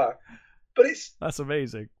bizarre, but that's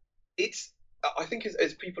amazing. I think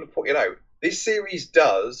as people have pointed out, this series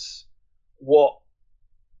does what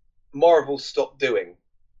Marvel stopped doing.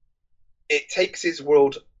 it takes his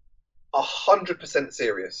world 100%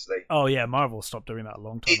 seriously. Oh yeah, Marvel stopped doing that a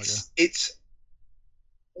long time ago. It's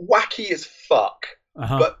wacky as fuck,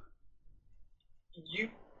 but you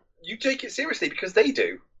take it seriously because they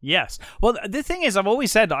do. Yes. Well, the thing is, I've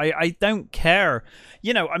always said I don't care.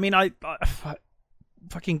 You know, I mean, I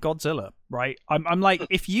fucking Godzilla, right? I'm like,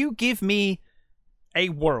 if you give me a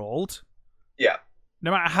world, yeah,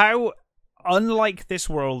 no matter how unlike this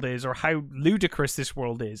world is or how ludicrous this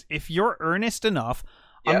world is, if you're earnest enough,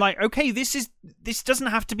 I'm like, okay, this doesn't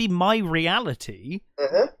have to be my reality.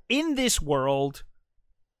 In this world,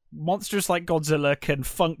 monsters like Godzilla can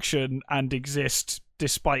function and exist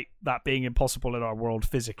despite that being impossible in our world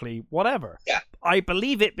physically, whatever. Yeah. I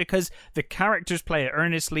believe it because the characters play it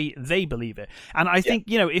earnestly, they believe it. And I think,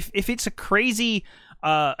 you know, if it's a crazy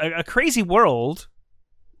world,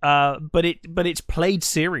 but it's played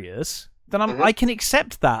serious, then I can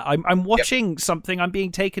accept that. I'm watching something, I'm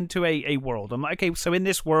being taken to a world. I'm like, okay, so in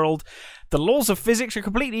this world, the laws of physics are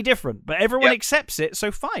completely different, but everyone accepts it, so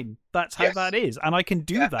fine. That's how that is. And I can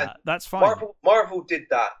do that. That's fine. Marvel did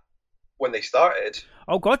that when they started.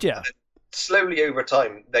 Oh, God, yeah. Slowly over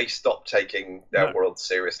time, they stopped taking their world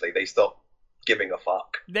seriously. They stopped giving a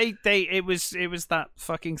fuck. It was that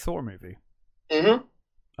fucking Thor movie.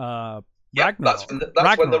 Ragnarok. That's when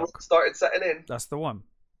the Rock started setting in. That's the one.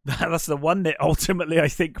 That's the one that ultimately I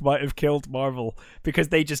think might have killed Marvel because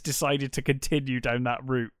they just decided to continue down that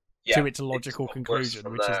route to its logical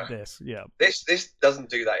conclusion, which is this. Yeah, this doesn't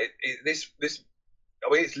do that. This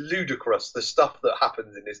I mean, it's ludicrous the stuff that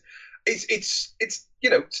happens in this. It's you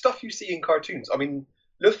know, stuff you see in cartoons. I mean,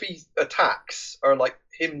 Luffy's attacks are like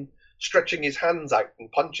him stretching his hands out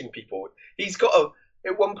and punching people. He's got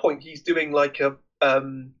at one point he's doing like a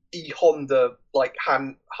Honda like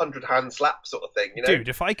 100 hand slap sort of thing, you know? Dude,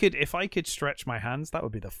 if I could stretch my hands, that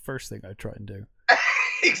would be the first thing I'd try and do.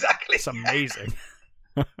 Exactly. It's amazing.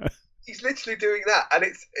 He's literally doing that, and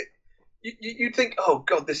you think, oh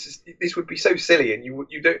god, this would be so silly, and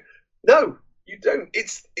you don't. No, you don't.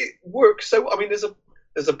 It works so. I mean, there's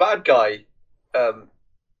a bad guy.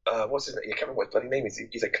 What's his name? I can't remember what his bloody name is.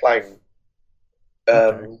 He's a clown.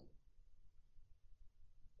 Okay.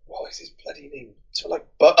 What is his bloody name? So like,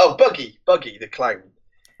 Buggy the clown.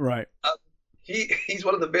 Right. He's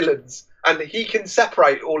one of the villains, and he can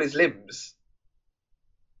separate all his limbs.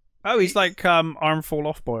 Oh, he's like Armful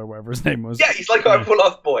Off Boy or whatever his name was. Yeah, he's like Armful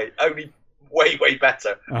Off Boy, only way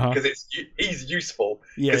better because he's useful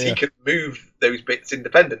because he can move those bits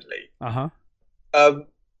independently.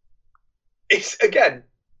 It's again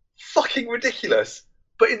fucking ridiculous,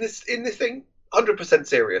 but in this thing, 100%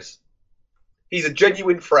 serious. He's a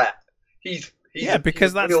genuine threat.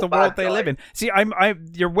 Because that's the world they live in. See,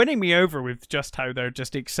 you're winning me over with just how they're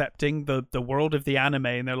just accepting the world of the anime,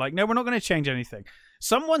 and they're like, no, we're not going to change anything.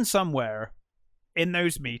 Someone somewhere in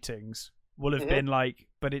those meetings will have been like,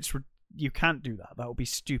 but you can't do that. That would be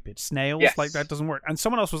stupid. Snails, like that doesn't work. And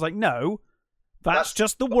someone else was like, no, that's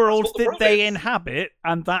just the world that they inhabit,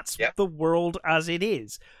 and that's the world as it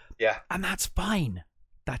is. Yeah. And that's fine.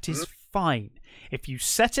 That is fine. If you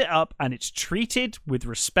set it up and it's treated with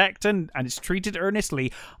respect and it's treated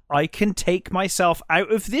earnestly, I can take myself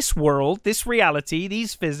out of this world, this reality,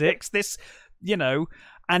 these physics, this, you know,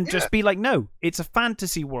 and just be like, no, it's a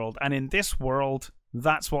fantasy world. And in this world,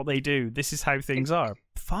 that's what they do. This is how things are.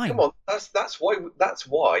 Fine. Come on. That's why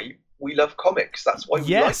we love comics. That's why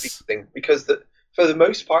we like these things. Because for the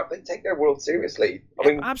most part, they take their world seriously. I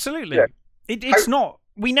mean, absolutely. Yeah. It's not.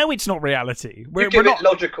 We know it's not reality. We're not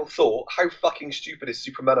logical thought. How fucking stupid is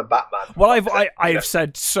Superman and Batman? Well, I've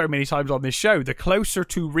said so many times on this show, the closer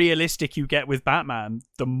to realistic you get with Batman,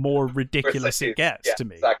 the more ridiculous it gets to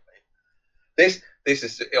me. Exactly. This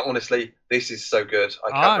is honestly, this is so good.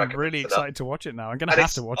 I'm really excited to watch it now. I'm going to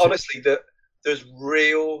have to watch it. Honestly, there's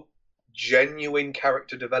real, genuine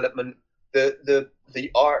character development. The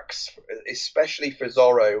arcs, especially for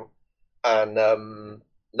Zorro and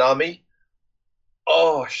Nami.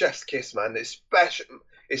 Oh, chef's kiss, man!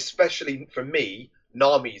 Especially for me,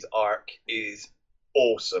 Nami's arc is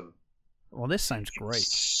awesome. Well, this sounds great.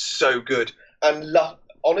 So good. And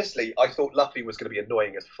honestly, I thought Luffy was going to be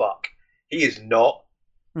annoying as fuck. He is not.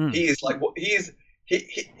 He is like what he is.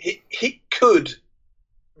 He could.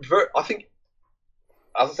 I think,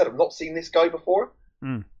 as I said, I've not seen this guy before.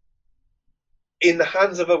 In the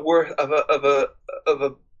hands of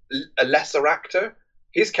a lesser actor,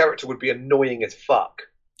 his character would be annoying as fuck.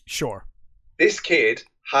 Sure. This kid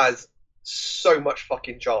has so much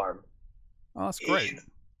fucking charm. Oh, that's great. He's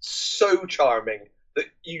so charming that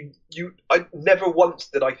I never once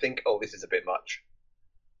did I think, oh, this is a bit much.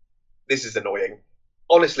 This is annoying.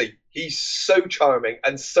 honestly, he's so charming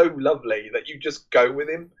and so lovely that you just go with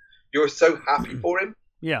him. You're so happy for him.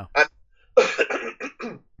 Yeah. And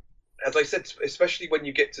as I said, especially when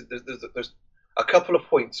you get to there's a couple of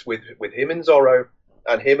points with him and Zorro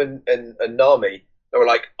and him and Nami that were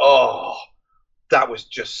like, oh, that was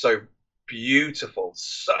just so beautiful,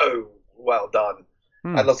 so well done.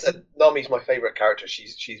 And I said, Nami's my favorite character.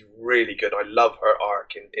 She's really good. I love her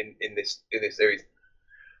arc in this series.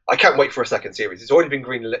 I can't wait for a second series. It's already been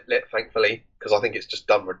green lit, thankfully, because I think it's just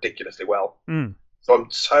done ridiculously well. So I'm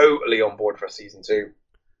totally on board for season 2.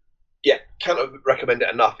 Yeah, cannot recommend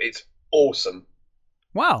it enough. It's awesome.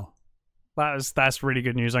 Wow, that's really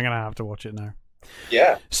good news. I'm gonna have to watch it now.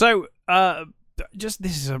 Yeah. So, just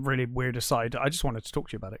this is a really weird aside. I just wanted to talk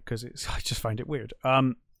to you about it because I just find it weird.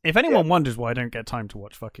 If anyone wonders why I don't get time to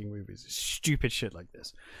watch fucking movies, it's stupid shit like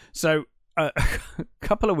this. So, a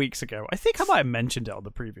couple of weeks ago, I think I might have mentioned it on a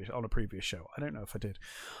previous show. I don't know if I did.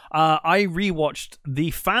 I rewatched The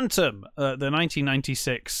Phantom, the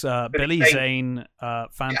 1996 Billy Zane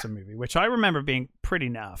Phantom movie, which I remember being pretty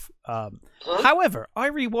naff. However, I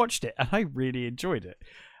rewatched it and I really enjoyed it.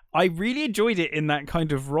 I really enjoyed it in that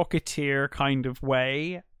kind of Rocketeer kind of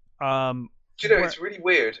way. It's really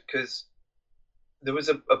weird because there was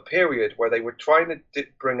a period where they were trying to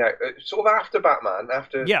bring out, sort of after Batman,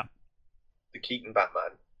 the Keaton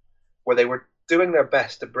Batman, where they were doing their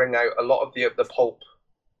best to bring out a lot of the pulp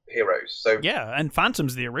heroes. So yeah, and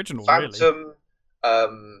Phantom's the original, Phantom,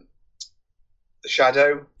 really. The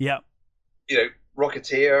Shadow, yeah,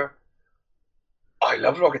 Rocketeer. I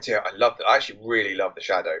love Rocketeer. I actually really love the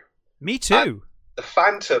Shadow. Me too. And the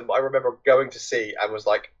Phantom, I remember going to see and was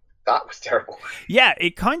like, that was terrible. Yeah,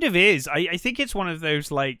 it kind of is. I think it's one of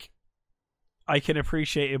those, like, I can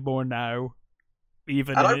appreciate it more now.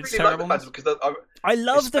 Even in its terribleness. I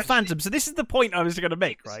love the Phantom. So this is the point I was going to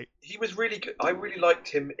make, right? He was really good. I really liked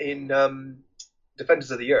him in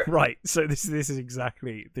Defenders of the Earth. Right. So this is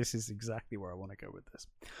exactly where I want to go with this.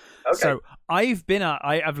 Okay. So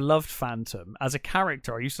I've loved Phantom as a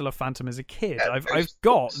character. I used to love Phantom as a kid. Yeah, I've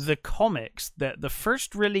got the comics that the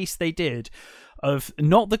first release they did of,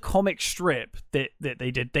 not the comic strip that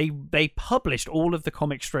they did. They published all of the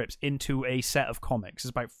comic strips into a set of comics. It's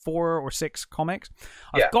about 4 or 6 comics.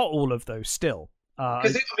 I've got all of those still.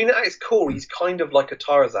 Because at his core, he's kind of like a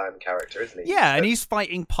Tarzan character, isn't he? Yeah, and he's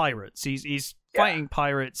fighting pirates. He's fighting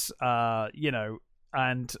pirates.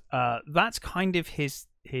 And that's kind of his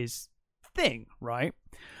thing, right?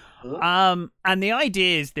 And the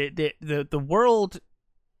idea is that the world,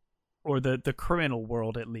 or the criminal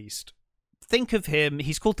world at least, think of him,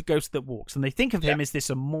 he's called the Ghost That Walks, and they think of him as this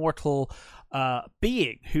immortal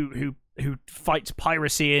being who fights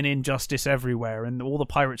piracy and injustice everywhere, and all the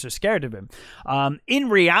pirates are scared of him. In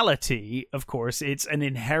reality, of course, it's an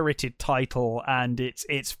inherited title, and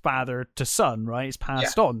it's father to son, right? It's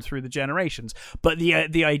passed on through the generations. But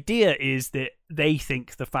the idea is that they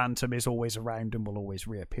think the Phantom is always around and will always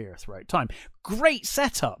reappear throughout time. Great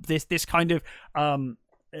setup. This kind of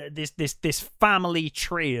this family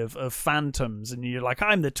tree of phantoms, and you're like,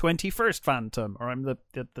 I'm the 21st Phantom, or I'm the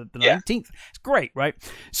 19th. It's great, right?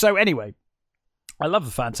 So anyway, I love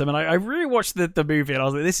the Phantom, and I really watched the movie, and I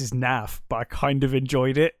was like, this is naff, but I kind of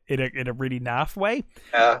enjoyed it in a really naff way.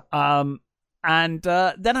 And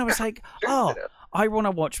then I was like, I want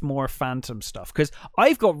to watch more Phantom stuff, because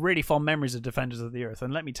I've got really fond memories of Defenders of the Earth,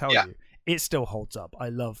 and let me tell you, it still holds up. I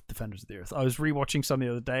love Defenders of the Earth. I was rewatching some the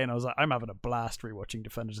other day, and I was like, I'm having a blast rewatching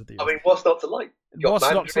Defenders of the Earth. I mean, what's not to like? You got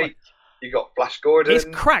Mandrake, you got Flash Gordon. It's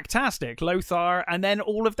cracktastic. Lothar, and then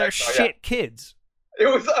all of their kids. It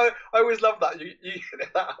was. I always loved that.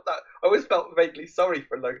 I always felt vaguely sorry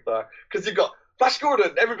for Lothar, because you've got Flash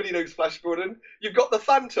Gordon. Everybody knows Flash Gordon. You've got the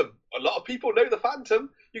Phantom. A lot of people know the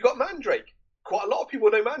Phantom. You've got Mandrake. Quite a lot of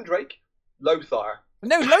people know Mandrake. Lothar.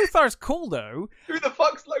 No, Lothar's cool though. Who the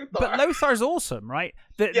fuck's Lothar? But Lothar's awesome, right?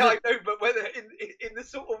 I know, but whether in the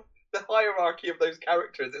sort of the hierarchy of those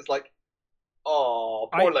characters, it's like, oh,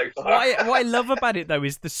 poor Lothar. What I love about it though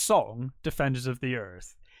is the song "Defenders of the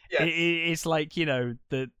Earth." Yes. It's like,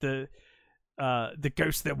 the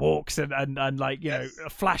Ghost That Walks, and like,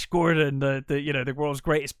 Flash Gordon, the world's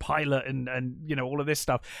greatest pilot, and all of this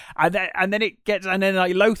stuff, and then it gets, and then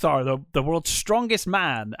like Lothar, the world's strongest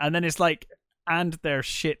man, and then it's like, and their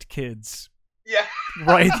shit kids. Yeah.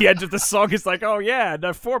 Right at the end of the song, it's like, oh yeah,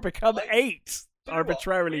 now 4 become 8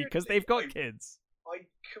 arbitrarily because they've got kids. I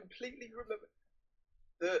completely remember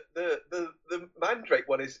the Mandrake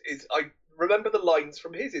one is I remember the lines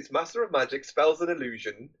from his. It's Master of Magic, Spells and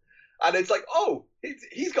Illusion, and it's like, oh,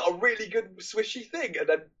 he's got a really good swishy thing, and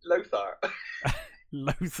then Lothar.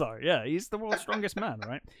 Lothar, yeah, he's the world's strongest man,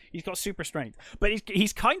 right? He's got super strength, but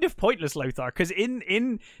he's kind of pointless, Lothar, because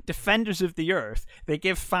in Defenders of the Earth, they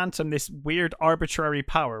give Phantom this weird arbitrary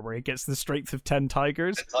power where he gets the strength of 10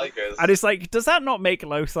 tigers. And it's like, does that not make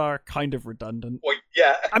Lothar kind of redundant? Well,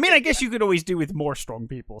 yeah. I mean, I guess you could always do with more strong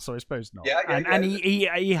people, so I suppose not. Yeah, and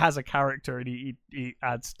he has a character, and he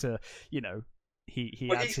adds to, you know, he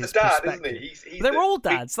adds he's his the dad, perspective. isn't he? They're all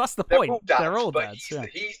dads. That's the point. They're all but dads.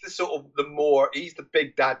 He's the sort of he's the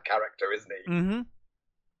big dad character, isn't he? Mm-hmm.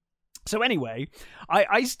 So anyway,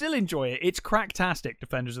 I still enjoy it. It's cracktastic,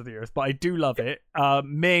 Defenders of the Earth, but I do love it.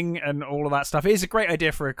 Ming and all of that stuff is a great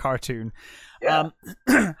idea for a cartoon. Yeah.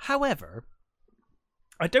 However,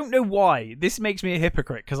 I don't know why. This makes me a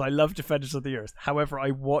hypocrite because I love Defenders of the Earth. However,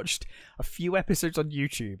 I watched a few episodes on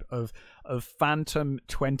YouTube of Phantom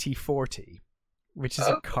 2040, which is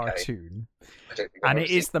a cartoon. And it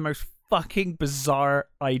is the most fucking bizarre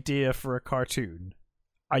idea for a cartoon.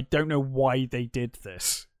 I don't know why they did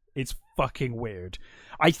this. It's fucking weird.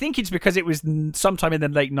 I think it's because it was sometime in the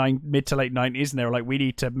mid to late 90s, and they were like, we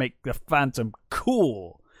need to make the Phantom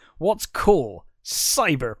cool. What's cool?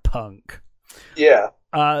 Cyberpunk. Yeah.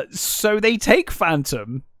 So they take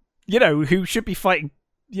Phantom, you know, who should be fighting,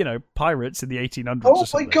 you know, pirates in the 1800s. Oh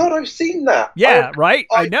my god, I've seen that. Yeah, right?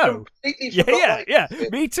 I know. Yeah.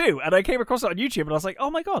 Me too. And I came across it on YouTube and I was like, oh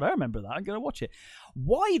my god, I remember that. I'm going to watch it.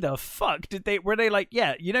 Why the fuck were they like,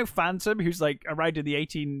 yeah, you know, Phantom, who's like around in the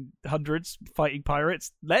 1800s fighting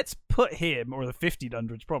pirates? Let's put him, or the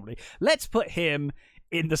 1500s probably, let's put him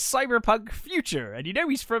in the cyberpunk future. And you know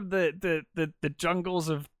he's from the jungles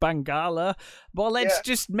of Bangala. Well, let's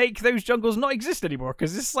just make those jungles not exist anymore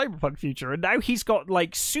because this is cyberpunk future. And now he's got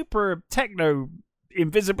like super techno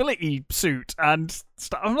invisibility suit and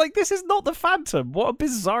stuff. I'm like, this is not the Phantom. What a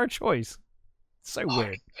bizarre choice. So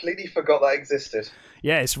weird. I completely forgot that existed.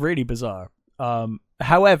 Yeah, it's really bizarre.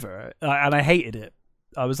 However, and I hated it.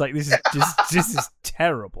 I was like, this is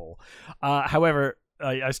terrible. However,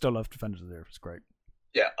 I still love Defenders of the Earth. It's great.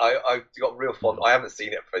 Yeah, I got real fond. I haven't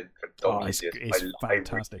seen it for donkeys. It's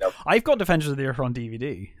fantastic. I've got Defenders of the Earth on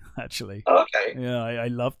DVD, actually. Oh, okay. Yeah, I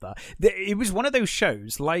love that. It was one of those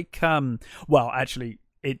shows, like, well, actually,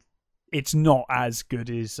 it's not as good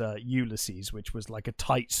as Ulysses, which was like a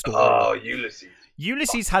tight story. Oh, Ulysses.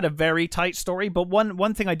 Ulysses had a very tight story, but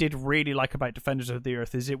one thing I did really like about Defenders of the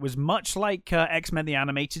Earth is it was much like X-Men the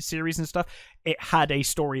animated series and stuff. It had a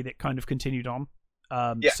story that kind of continued on.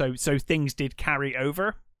 So things did carry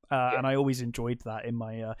over, and I always enjoyed that in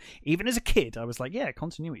my even as a kid. I was like, yeah,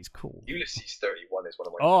 continuity is cool. Ulysses 31 is one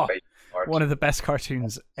of my favorite cartoons. One of the best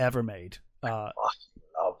cartoons ever made. I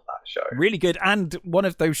love that show. Really good, and one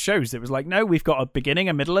of those shows that was like, no, we've got a beginning,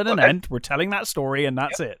 a middle, and an end. We're telling that story, and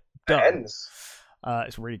that's it. Done. It ends.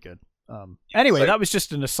 It's really good. Anyway, that was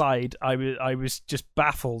just an aside. I was just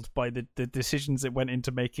baffled by the decisions that went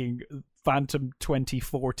into making Phantom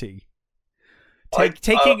 2040.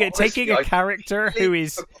 Taking a character who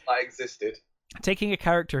is taking a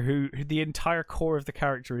character who the entire core of the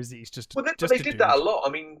character is that he's just. Well, they did that a lot.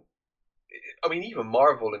 I mean, even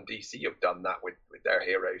Marvel and DC have done that with their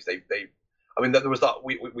heroes. I mean, there was that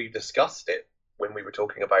we discussed it when we were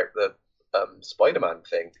talking about the Spider-Man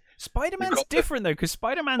thing. Spider-Man's different though, because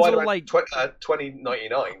Spider-Man's all like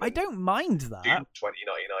 2099. I don't mind that. June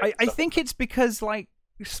 2099. I think it's because like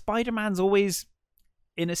Spider-Man's always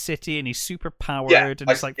in a city and he's super powered,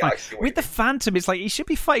 and it's like with the Phantom, it's like he should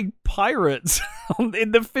be fighting pirates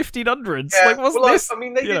in the 1500s. Yeah, like, what's this? I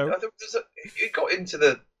mean, it got into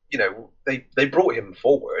the. You know, they brought him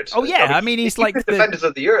forward. Oh yeah, I mean he's like the Defenders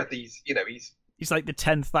of the Earth. He's like the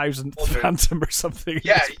 10,000th Phantom or something.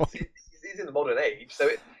 Yeah, he's in the modern age, so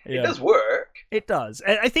it does work. It does.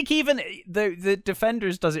 I think even the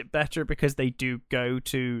Defenders does it better because they do go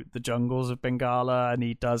to the jungles of Bengala, and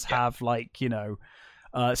he does have like, you know,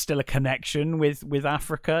 still a connection with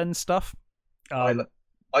Africa and stuff. I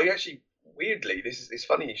actually. Weirdly, it's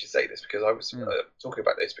funny you should say this because I was talking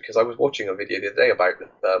about this because I was watching a video the other day about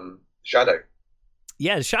Shadow.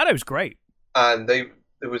 Yeah, Shadow's great, and they'd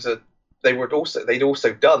also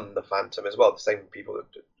done the Phantom as well. The same people that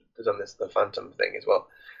had done the Phantom thing as well.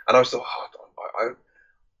 And I was like,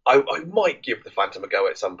 I might give the Phantom a go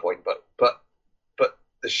at some point, but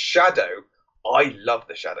the Shadow, I love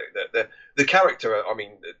the Shadow. The character, I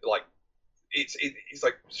mean, like it's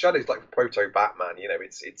like Shadow's like proto Batman. You know,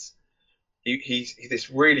 He's this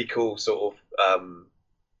really cool sort of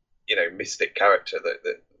you know, mystic character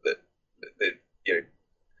that you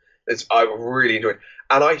know, I really enjoyed,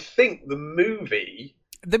 and I think the movie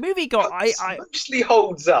mostly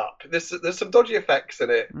holds up. There's some dodgy effects in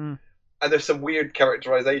it, and there's some weird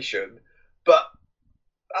characterization, but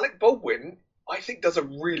Alec Baldwin, I think does a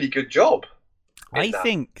really good job. I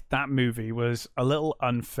think that movie was a little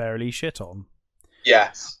unfairly shit on.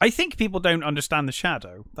 Yes. I think people don't understand the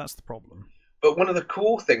shadow. That's the problem. But one of the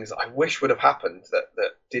cool things I wish would have happened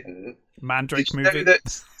that didn't. Mandrake did you movie know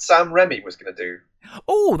that Sam Raimi was going to do?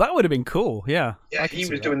 Oh, that would have been cool. Yeah. Yeah, he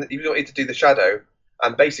was doing. He wanted to do the shadow,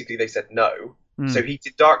 and basically they said no. Mm. So he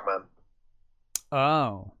did Darkman.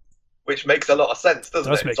 Oh. Which makes a lot of sense,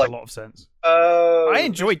 doesn't it? Does make a lot of sense. I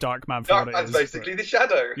enjoy Darkman for what it is. Darkman's basically the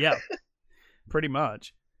shadow. Yeah. Pretty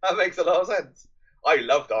much. That makes a lot of sense. I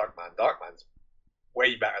love Darkman. Darkman's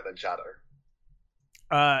way better than Shadow.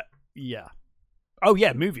 Yeah. Oh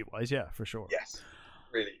yeah, movie wise, yeah, for sure. Yes,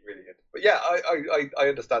 really, really good. But yeah, I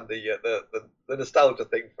understand the nostalgia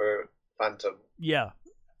thing for Phantom. Yeah,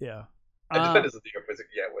 yeah. And Defenders of the Earth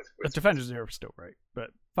was Defenders of the Earth is still great,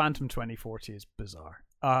 but Phantom 2040 is bizarre.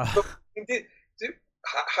 How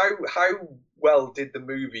well did the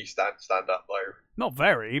movie stand up though? Not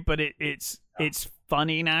very, but it's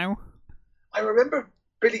funny now. I remember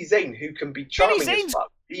Billy Zane, who can be charming as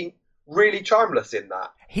fuck, being really charmless in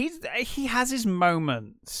that. He has his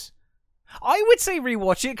moments. I would say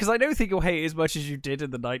rewatch it because I don't think you'll hate it as much as you did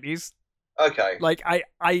in the 90s. Okay. Like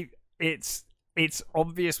it's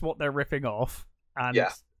obvious what they're ripping off, and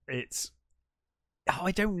it's. Oh,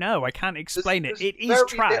 I don't know. I can't explain it. It is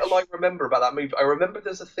trash. Very little I remember about that movie. I remember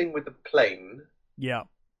there's a thing with the plane. Yeah.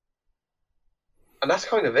 And that's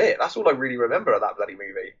kind of it. That's all I really remember of that bloody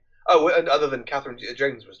movie. Oh, and other than Catherine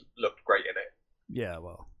Jones looked great in it. Yeah,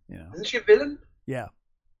 well, yeah. Isn't she a villain? Yeah.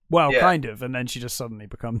 Well, kind of, and then she just suddenly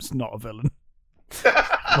becomes not a villain. Okay.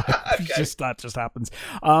 That just happens.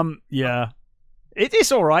 Yeah.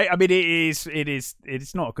 It's all right. I mean,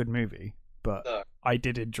 it's not a good movie, but no. I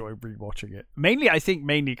did enjoy rewatching it. Mainly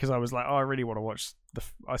because I was like, oh, I really want to watch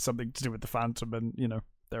something to do with the Phantom, and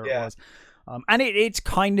there it was. And it's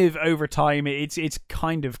kind of over time. It's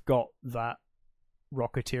kind of got that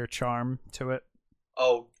Rocketeer charm to it.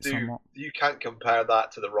 Oh, dude, somewhat. You can't compare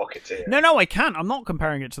that to the Rocketeer. No, I can't. I'm not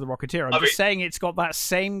comparing it to the Rocketeer. I'm just saying it's got that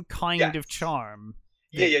same kind of charm.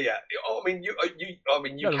 Yeah. I mean, you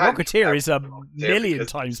the Rocketeer is a million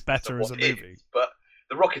times better as a movie. But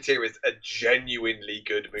the Rocketeer is a genuinely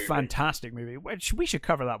good movie. Fantastic movie. We should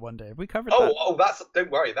cover that one day. Have we covered that? Oh, don't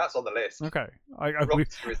worry, that's on the list. Okay.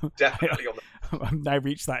 Rocketeer is definitely on the list. I've now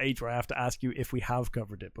reached that age where I have to ask you if we have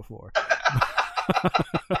covered it before.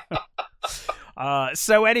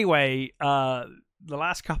 So anyway, the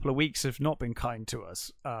last couple of weeks have not been kind to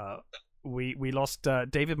us. We lost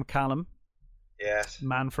David McCallum. Yes.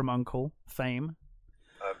 Man from U.N.C.L.E. fame.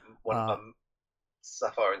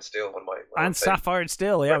 Sapphire and Steel, one of my and Sapphire and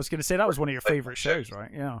Steel. Yeah, I was going to say that was one of your favourite shows, right?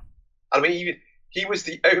 Yeah. I mean, he was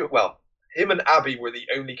him and Abby were the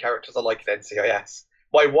only characters I liked in NCIS.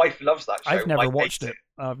 My wife loves that show. I've never watched it.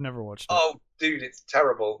 I've never watched it. Oh, dude, it's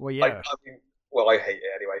terrible. Well, yeah. I hate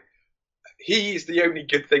it anyway. He's the only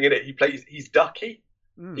good thing in it. He's Ducky.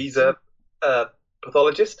 He's a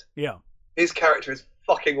pathologist. Yeah. His character is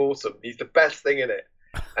fucking awesome. He's the best thing in it.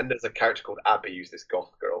 And there's a character called Abby, who's this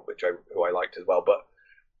goth girl, who I liked as well. But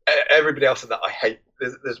everybody else in that I hate.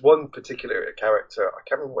 There's one particular character, I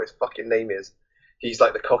can't remember what his fucking name is. He's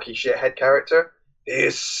like the cocky shithead character. He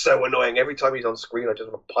is so annoying. Every time he's on screen, I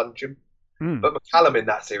just want to punch him. But McCallum in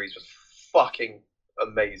that series was fucking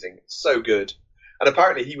amazing. So good. And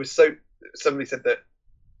apparently somebody said that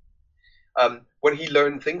when he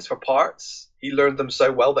learned things for parts, he learned them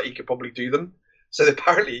so well that he could probably do them. So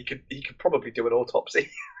apparently he could probably do an autopsy.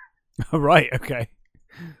 Right, okay.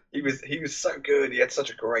 He was so good. He had such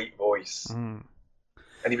a great voice. And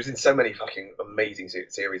he was in so many fucking amazing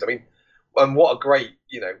series. I mean, and what a great,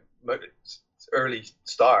 early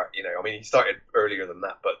start, I mean, he started earlier than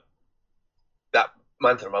that, but that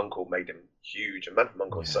Man from U.N.C.L.E. made him huge. And Man from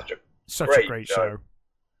U.N.C.L.E. is such a great show.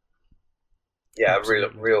 Yeah,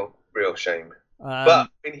 real shame. But I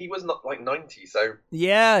mean, he was not like 90, so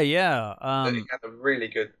yeah. He had a really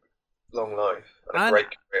good long life and a great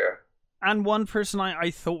career. And one person I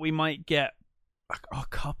thought we might get a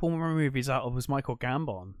couple more movies out of was Michael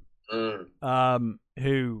Gambon,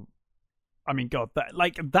 who, I mean, God,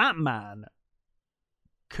 that man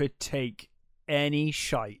could take any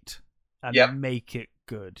shite and make it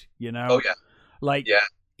good. Oh yeah,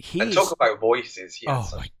 and talk about voices. Oh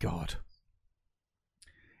my God.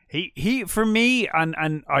 He for me,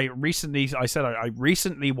 and I recently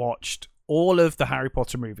watched all of the Harry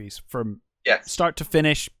Potter movies from start to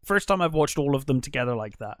finish. First time I've watched all of them together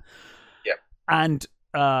like that. Yeah. And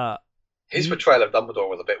his portrayal of Dumbledore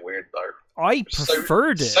was a bit weird though. I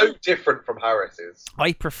preferred it. So different from Harris's.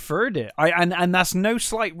 I preferred it. And that's no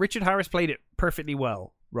slight. Richard Harris played it perfectly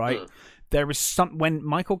well, right? there was some when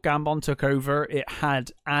Michael Gambon took over, it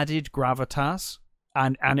had added gravitas,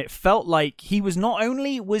 and it felt like he was not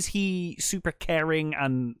only was he super caring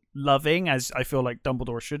and loving, as I feel like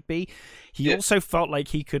Dumbledore should be, he also felt like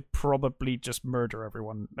he could probably just murder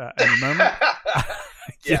everyone at any moment.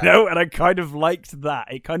 You know, and I kind of liked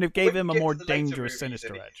that. It kind of gave him a more dangerous,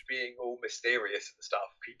 sinister edge. Being all mysterious and stuff,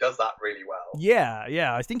 he does that really well.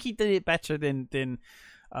 Yeah, I think he did it better than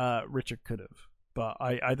Richard could have. But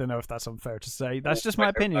I don't know if that's unfair to say. That's just my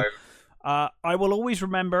opinion. I will always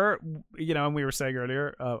remember, you know, and we were saying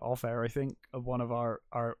earlier, off air, I think, of one of our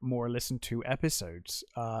more listened to episodes.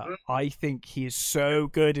 I think he is so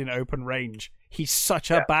good in Open Range. He's such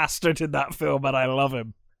a bastard in that film, and I love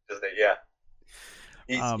him. Doesn't it? Yeah.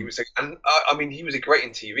 He was, and I mean, he was great in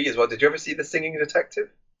TV as well. Did you ever see The Singing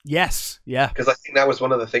Detective? Yes, yeah. Because I think that was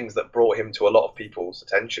one of the things that brought him to a lot of people's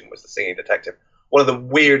attention, was The Singing Detective. One of the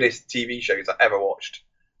weirdest TV shows I ever watched.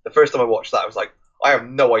 The first time I watched that, I was like, I have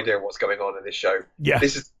no idea what's going on in this show. Yeah.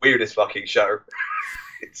 This is the weirdest fucking show.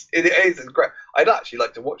 It is great. I'd actually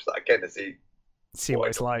like to watch that again to see what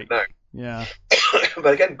it's like. No. Yeah.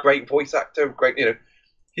 But again, great voice actor, great, you know,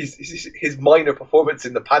 his minor performance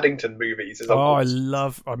in the Paddington movies is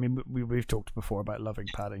I mean, we've talked before about loving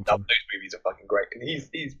Paddington. Those movies are fucking great, and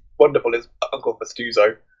he's wonderful as Uncle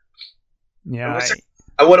Fastuzzo. Yeah.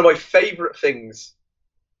 And one of my favourite things,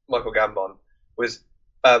 Michael Gambon, was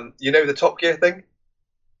you know the Top Gear thing?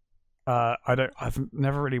 I've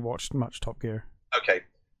never really watched much Top Gear. Okay,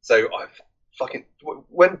 so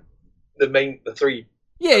when the three.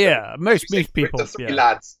 Most people. The three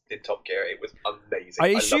lads did Top Gear. It was amazing. I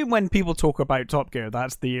assume when people talk about Top Gear,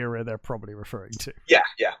 that's the era they're probably referring to. Yeah.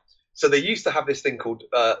 So they used to have this thing called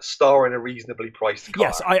Star in a Reasonably Priced Car.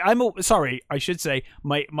 Yes, I'm sorry. I should say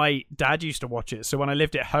my dad used to watch it. So when I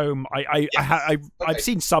lived at home, I've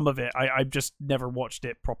seen some of it. I've just never watched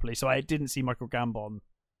it properly. So I didn't see Michael Gambon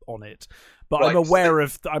on it, but right, I'm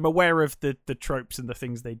aware of the tropes and the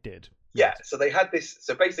things they did. Yeah, so they had this.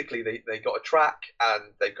 So basically, they got a track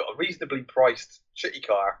and they've got a reasonably priced shitty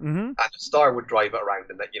car, and a star would drive it around,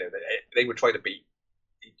 and they would try to beat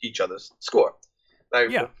each other's score. Now,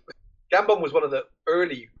 Gambon was one of the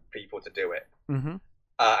early people to do it, and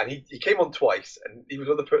he came on twice, and he was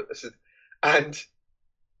one of the person, and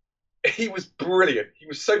he was brilliant. He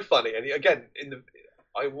was so funny, and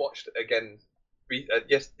I watched it again.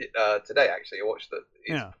 Today actually, I watched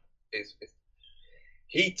his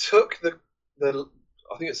he took the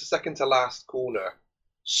I think it's the second to last corner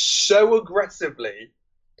so aggressively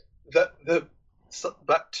that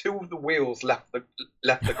two of the wheels left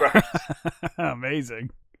the ground. Amazing.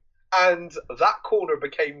 And that corner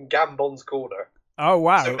became Gambon's corner. Oh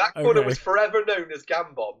wow! So that corner was forever known as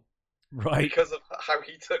Gambon, right? Because of how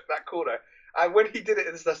he took that corner. And when he did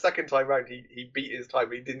it the second time round, he beat his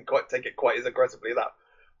time. He didn't quite take it quite as aggressively as that.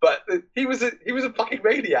 But he was a fucking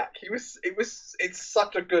maniac. It's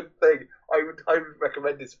such a good thing. I would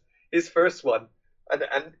recommend his first one,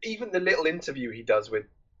 and even the little interview he does with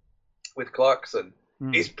Clarkson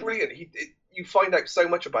is brilliant. You find out so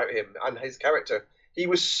much about him and his character. He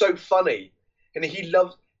was so funny, and he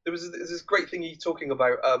loved. There's this great thing he's talking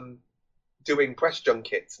about doing press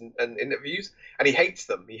junkets and interviews, and he hates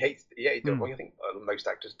them. He hates them. Well, I think most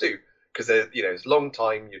actors do, because it's a long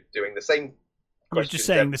time you're doing the same. You're just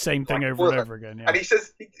saying the same thing over and over again. Yeah. And he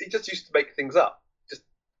says he just used to make things up, just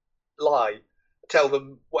lie, tell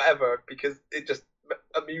them whatever, because it just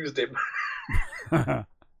amused him.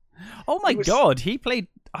 Oh my God, he played.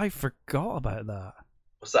 I forgot about that.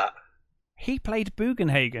 What's that? He played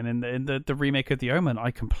Bugenhagen in the remake of The Omen.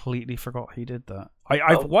 I completely forgot he did that.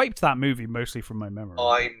 I've wiped that movie mostly from my memory.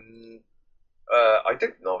 I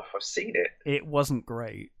don't know if I've seen it. It wasn't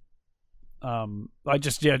great. I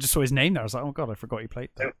just saw his name there. I was like, oh God, I forgot he played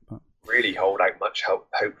that. Don't really hold out much hope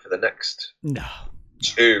for the next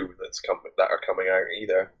two that are coming out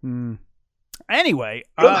either. Anyway,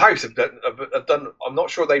 Blumhouse have done. I'm not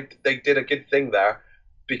sure they did a good thing there,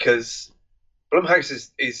 because Blumhouse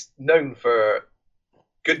is known for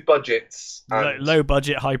good budgets, and low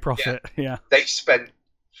budget, high profit. Yeah. They spent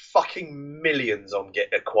fucking millions on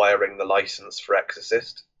acquiring the license for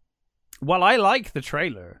Exorcist. Well, I like the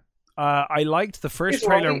trailer. I liked the first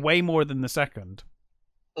trailer way more than the second,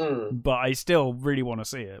 but I still really want to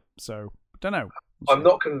see it. So don't know. I'm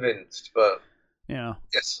not convinced, but yeah.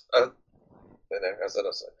 Yes, I don't know. As I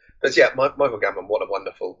say, but yeah, Michael Gambon, what a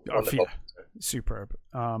wonderful. Superb.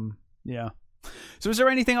 Yeah. So, is there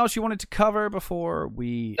anything else you wanted to cover before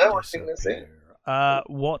we? No, I think that's it.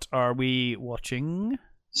 What are we watching?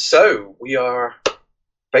 So we are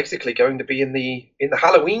basically going to be in the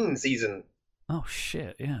Halloween season. Oh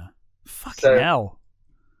shit! Yeah. Fucking hell.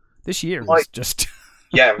 This year My- is just...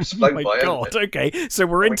 Yeah, it's Oh blown my by, hasn't god, it? okay. So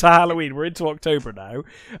we're into Halloween. We're into October now.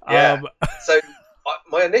 Yeah. So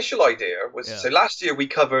my initial idea was, Yeah. so last year we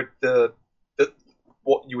covered the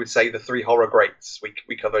what you would say the three horror greats.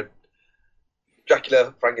 We covered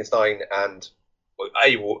Dracula, Frankenstein, and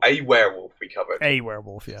a werewolf. We covered A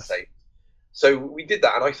werewolf, yes. Say. So we did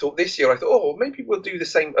that, and I thought this year, maybe we'll do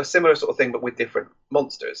a similar sort of thing, but with different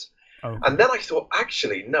monsters. Oh, And then I thought,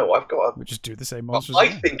 actually, no, I've got we'll just do the same monsters. I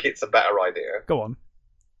again. think it's a better idea. Go on.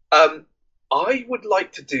 I would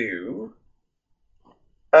like to do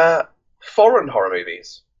foreign horror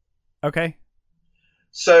movies. Okay.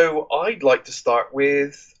 So I'd like to start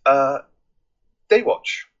with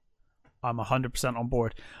Daywatch. I'm 100% on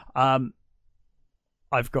board.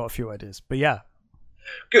 I've got a few ideas, but yeah.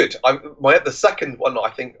 Good. The second one, I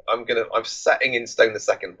think I'm setting in stone the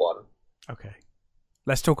second one. Okay.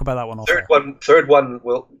 Let's talk about that one. Third one,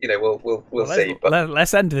 we'll see. But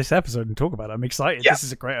Let's end this episode and talk about it. I'm excited. Yeah. This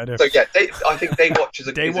is a great idea. so yeah, I think Daywatch is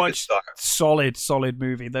a good start. Solid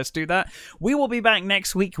movie. Let's do that. We will be back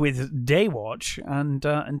next week with Daywatch, and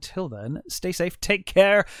until then, stay safe, take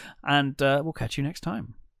care, and we'll catch you next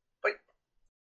time.